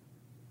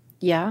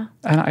 Yeah.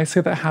 And I see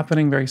that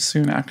happening very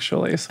soon,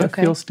 actually. So it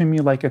feels to me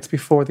like it's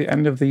before the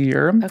end of the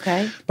year.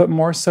 Okay. But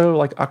more so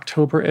like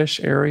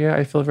October-ish area,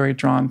 I feel very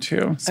drawn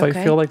to. So I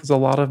feel like there's a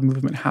lot of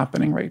movement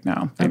happening right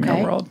now in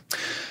your world.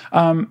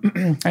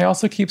 I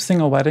also keep seeing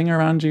a wedding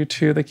around you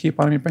too. They keep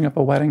wanting me to bring up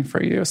a wedding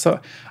for you.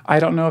 So I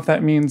don't know if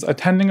that means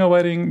attending a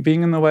wedding,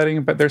 being in the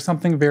wedding, but there's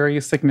something very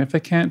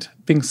significant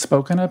being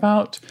spoken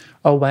about,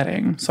 a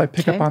wedding. So I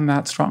pick up on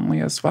that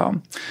strongly as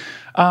well.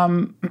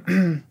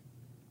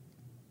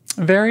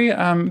 Very,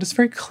 just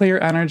very clear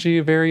energy,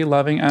 very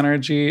loving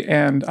energy.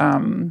 And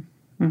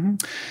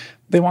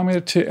they want me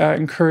to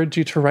encourage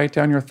you to write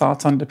down your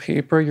thoughts onto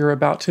paper. You're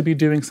about to be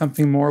doing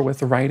something more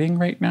with writing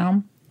right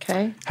now.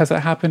 Okay. Has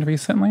that happened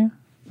recently?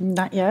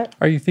 Not yet.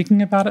 Are you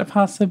thinking about it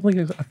possibly?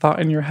 A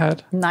thought in your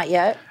head? Not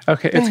yet.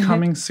 Okay, it's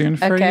coming soon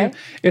for you.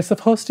 It's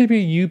supposed to be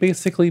you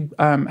basically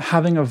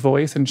having a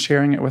voice and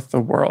sharing it with the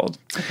world.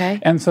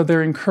 Okay. And so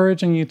they're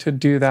encouraging you to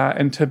do that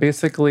and to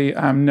basically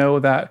know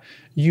that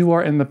you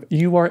are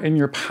in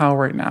your power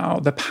right now.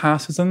 The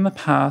past is in the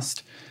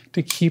past.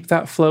 To keep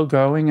that flow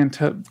going and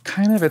to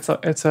kind of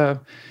it's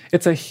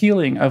a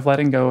healing of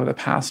letting go of the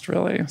past,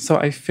 really. So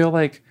I feel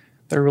like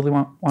they're really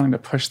wanting to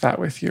push that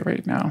with you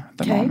right now at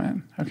the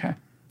moment. Okay.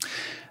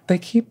 They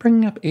keep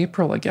bringing up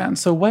April again.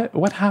 So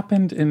what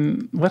happened?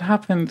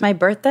 My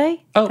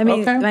birthday? Oh,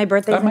 okay. My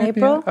birthday's in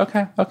April.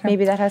 Okay.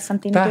 Maybe that has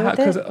something to do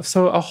with it.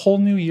 So a whole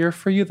new year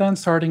for you then,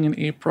 starting in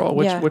April,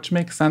 which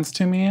makes sense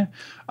to me.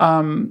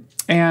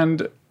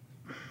 And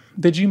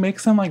did you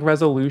make some like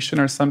resolution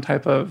or some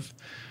type of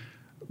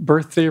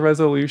birthday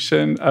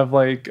resolution of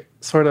like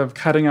sort of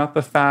cutting out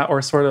the fat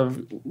or sort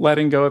of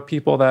letting go of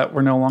people that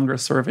were no longer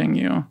serving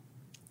you?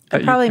 I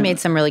probably made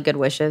some really good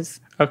wishes.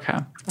 Okay.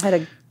 I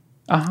had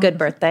a good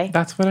birthday.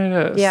 That's what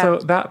it is. Yeah. So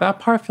that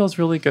part feels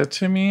really good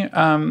to me.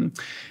 And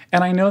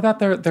I know that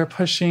they're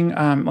pushing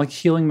like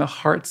healing the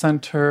heart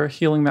center,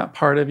 healing that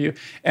part of you.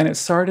 And it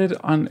started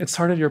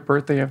your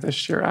birthday of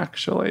this year,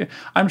 actually.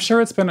 I'm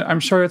sure it's been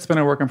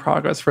a work in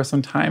progress for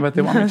some time, but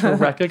they want me to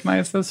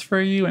recognize this for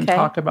you and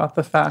talk about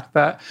the fact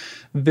that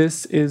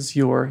this is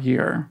your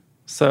year.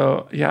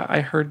 So yeah,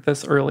 I heard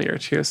this earlier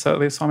too. So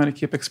they just want me to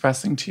keep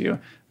expressing to you,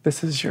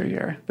 this is your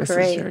year. This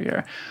is your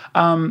year.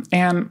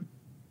 And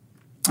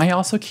I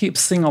also keep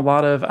seeing a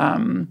lot of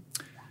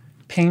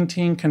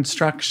painting,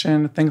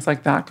 construction, things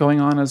like that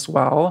going on as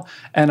well,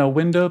 and a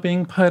window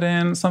being put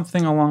in,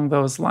 something along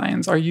those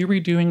lines. Are you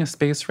redoing a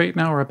space right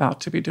now or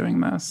about to be doing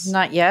this?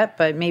 Not yet,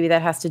 but maybe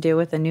that has to do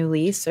with a new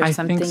lease or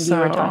something you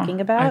were talking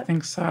about? I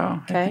think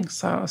so. Okay. I think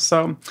so.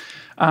 So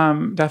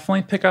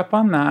definitely pick up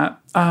on that.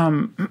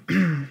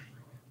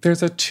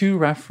 There's a 2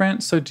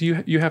 reference. So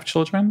do you have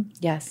children?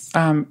 Yes.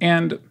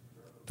 And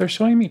they're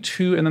showing me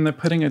 2, and then they're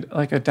putting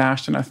a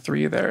dash and a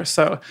 3 there.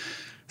 So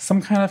some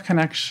kind of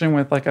connection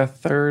with like a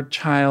 3rd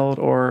child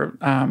or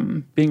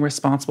being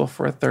responsible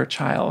for a 3rd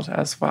child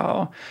as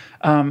well.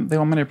 They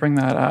want me to bring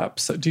that up.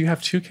 So do you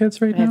have 2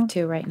 kids right now? I have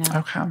 2 right now.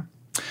 Okay.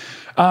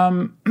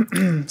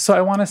 So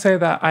I want to say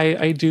that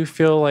I do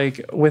feel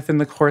like within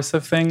the course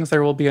of things,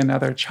 there will be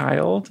another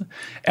child.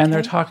 And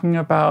they're talking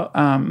about,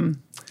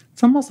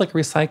 it's almost like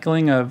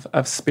recycling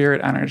of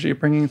spirit energy,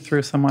 bringing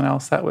through someone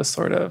else that was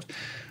sort of,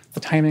 the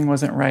timing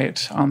wasn't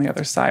right on the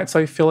other side. So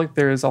I feel like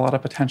there's a lot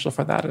of potential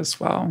for that as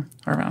well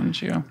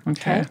around you.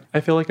 Okay. I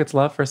feel like it's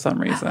love for some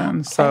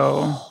reason.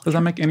 So does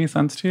that make any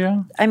sense to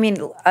you? I mean,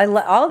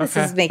 all of this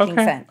is making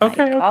sense.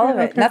 Okay. All of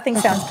it. Nothing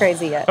sounds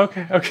crazy yet.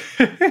 Okay.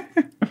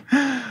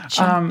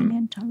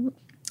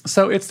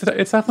 So it's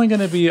definitely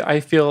going to be,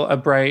 I feel, a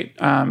bright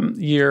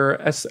year,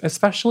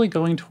 especially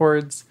going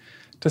towards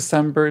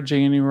December,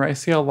 January. I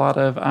see a lot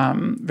of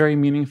very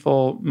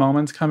meaningful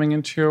moments coming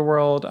into your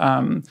world.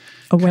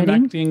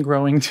 Connecting,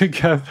 growing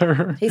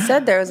together. He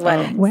said there was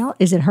wedding. Well,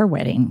 is it her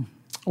wedding?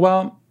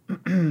 Well,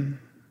 I'm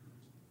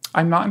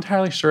not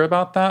entirely sure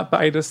about that,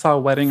 but I just saw a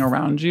wedding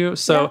around you.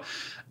 So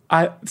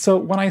so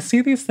when I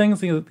see these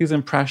things, these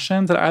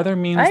impressions, it either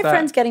means I have that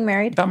friends getting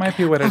married. That might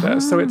be what it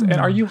is. So and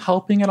are you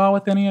helping at all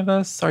with any of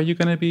this? Are you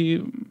going to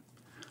be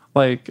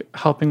like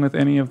helping with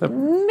any of the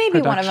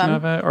maybe one of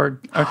them? It? Or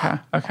okay.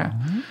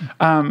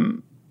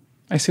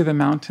 I see the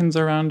mountains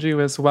around you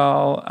as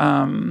well.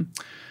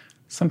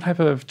 Some type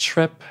of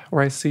trip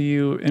where I see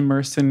you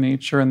immersed in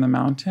nature in the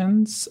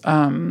mountains.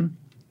 And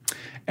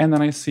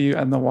then I see you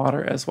in the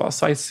water as well.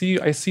 So I see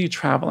you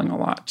traveling a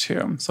lot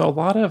too. So a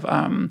lot of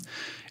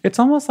it's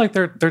almost like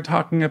they're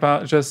talking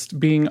about just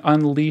being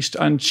unleashed,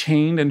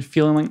 unchained, and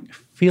feeling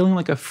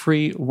like a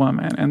free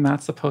woman. And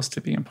that's supposed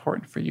to be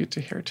important for you to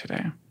hear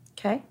today.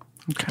 Okay.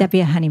 Could that be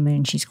a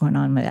honeymoon she's going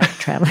on without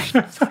traveling?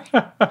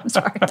 I'm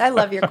sorry. I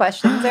love your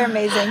questions. They're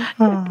amazing.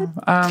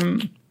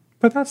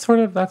 But that's sort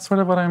of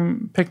what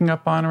I'm picking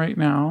up on right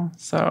now.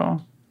 So,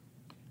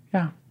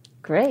 yeah.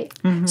 Great.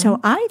 Mm-hmm.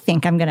 So I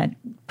think I'm going to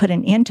put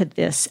an end to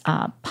this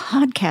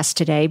podcast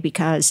today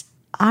because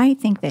I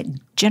think that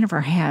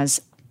Jennifer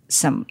has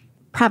some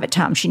private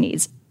time she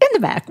needs in the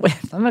back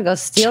with. I'm going to go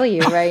steal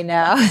you right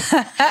now.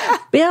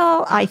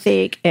 Bill, I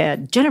think,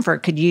 and Jennifer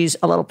could use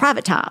a little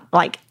private time.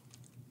 Like,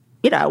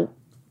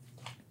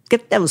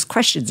 get those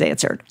questions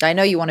answered. I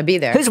know you want to be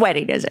there. Whose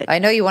wedding is it? I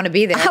know you want to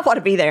be there. I want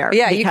to be there.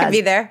 Yeah, you can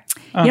be there.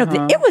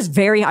 It was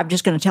I'm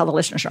just going to tell the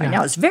listeners right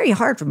now, it's very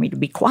hard for me to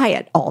be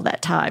quiet all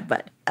that time,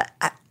 but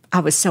I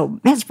was so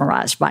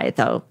mesmerized by it,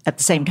 though. At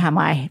the same time,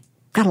 I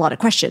got a lot of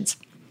questions.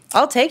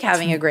 I'll take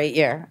having a great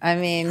year. I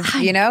mean,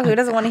 who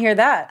doesn't want to hear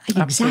that?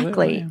 Exactly.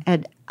 Absolutely.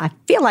 And I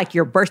feel like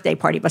your birthday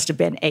party must have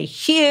been a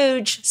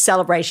huge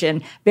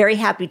celebration, very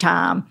happy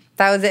time.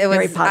 It was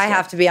very positive. I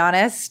have to be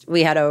honest,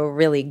 we had a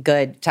really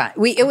good time.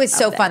 It was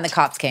so fun the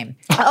cops came.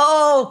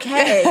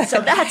 Okay. So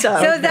that's a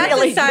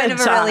really a sign good of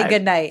a really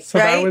good night, so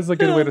right? That was a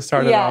good way to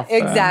start it off. Yeah,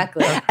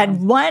 exactly.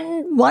 And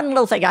one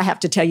little thing I have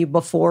to tell you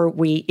before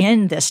we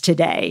end this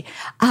today.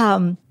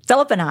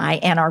 Philip and I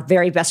and our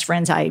very best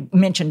friends I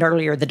mentioned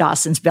earlier, the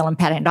Dawsons, Bill and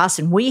Patty and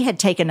Dawson, we had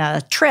taken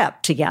a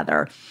trip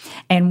together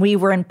and we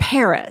were in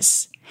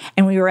Paris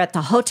and we were at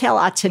the Hotel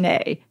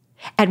Athénée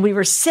and we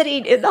were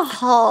sitting in the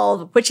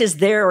hall, which is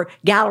their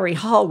gallery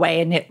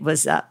hallway, and it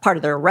was part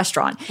of their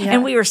restaurant. Yeah.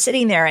 And we were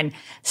sitting there and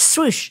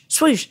swoosh,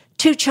 swoosh,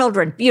 2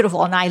 children,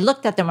 beautiful. And I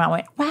looked at them and I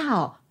went,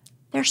 wow.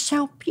 They're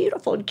so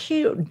beautiful and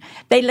cute.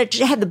 They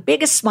had the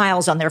biggest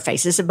smiles on their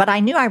faces, but I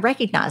knew I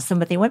recognized them,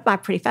 but they went by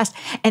pretty fast.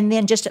 And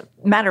then just a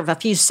matter of a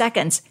few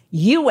seconds,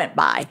 you went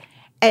by.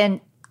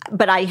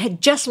 But I had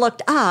just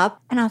looked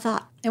up and I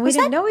thought, and we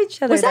didn't know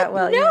each other that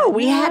well. No,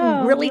 we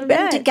hadn't really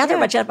been together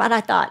much. But I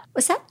thought,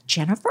 was that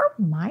Jennifer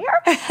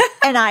Meyer?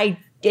 And I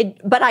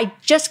did, but I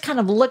just kind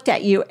of looked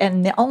at you,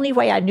 and the only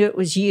way I knew it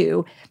was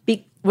you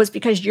was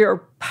because your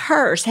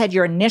purse had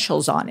your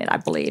initials on it, I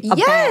believe.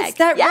 Yes,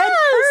 that red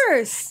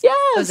purse.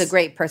 Yes. It was a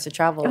great purse to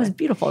travel with. It was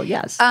beautiful,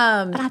 yes. But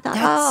I thought,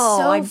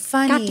 I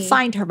funny. got to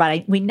find her,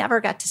 but we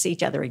never got to see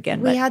each other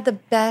again. We had the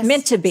best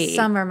meant to be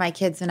summer, my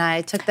kids and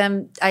I took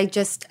them. I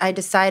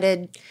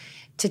decided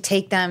to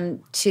take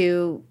them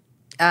to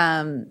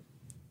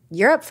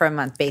Europe for a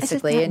month,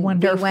 basically. And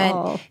wonderful? We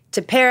went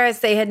to Paris.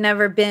 They had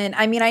never been.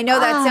 I mean, I know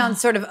that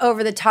sounds sort of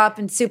over the top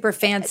and super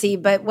fancy,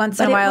 but once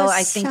in a while,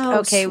 I think,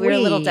 we were a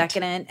little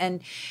decadent.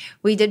 And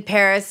we did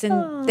Paris,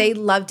 and they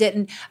loved it.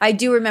 And I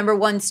do remember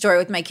one story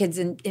with my kids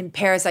in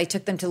Paris. I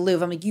took them to the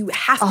Louvre. I'm like, you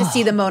have to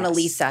see the Mona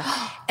Lisa.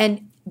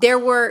 And there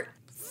were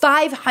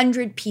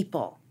 500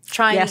 people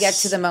trying to get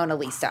to the Mona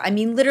Lisa. I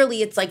mean,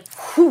 literally, it's like,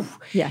 whew.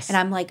 Yes. And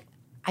I'm like,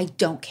 I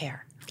don't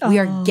care. We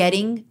are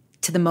getting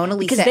to the Mona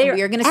Lisa. Because they're and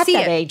we are going to see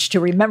at that it. age to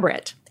remember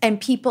it. And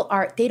people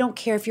they don't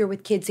care if you're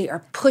with kids. They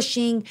are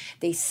pushing.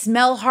 They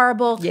smell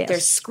horrible. Yes. They're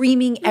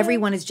screaming.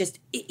 Everyone is just,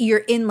 you're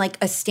in like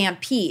a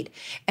stampede.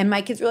 And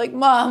my kids were like,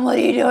 Mom, what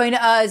are you doing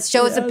to us?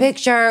 Show us a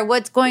picture.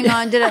 What's going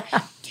on?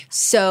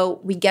 So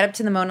we get up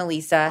to the Mona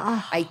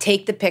Lisa. I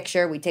take the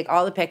picture. We take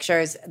all the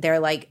pictures. They're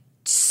like,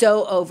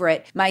 so over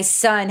it. My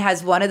son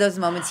has one of those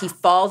moments. He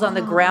falls on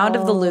the ground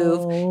of the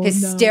Louvre,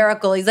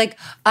 hysterical. He's like,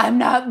 I'm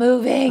not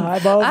moving.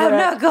 I'm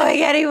not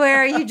going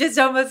anywhere. You just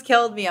almost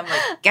killed me. I'm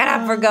like, get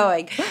up, we're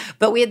going.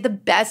 But we had the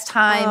best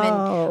time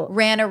and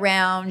ran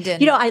around.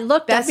 And I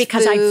looked up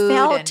because I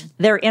felt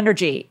their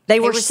energy. They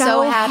were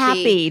so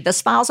happy. The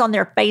smiles on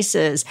their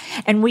faces.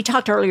 And we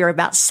talked earlier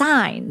about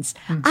signs.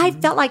 Mm-hmm. I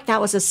felt like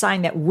that was a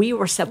sign that we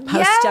were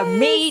supposed to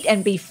meet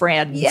and be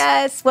friends.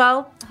 Yes.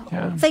 Well,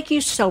 thank you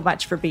so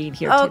much for being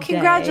here today.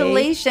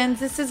 Congratulations.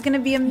 This is going to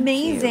be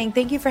amazing.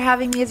 Thank you for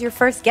having me as your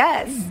first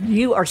guest.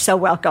 You are so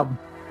welcome.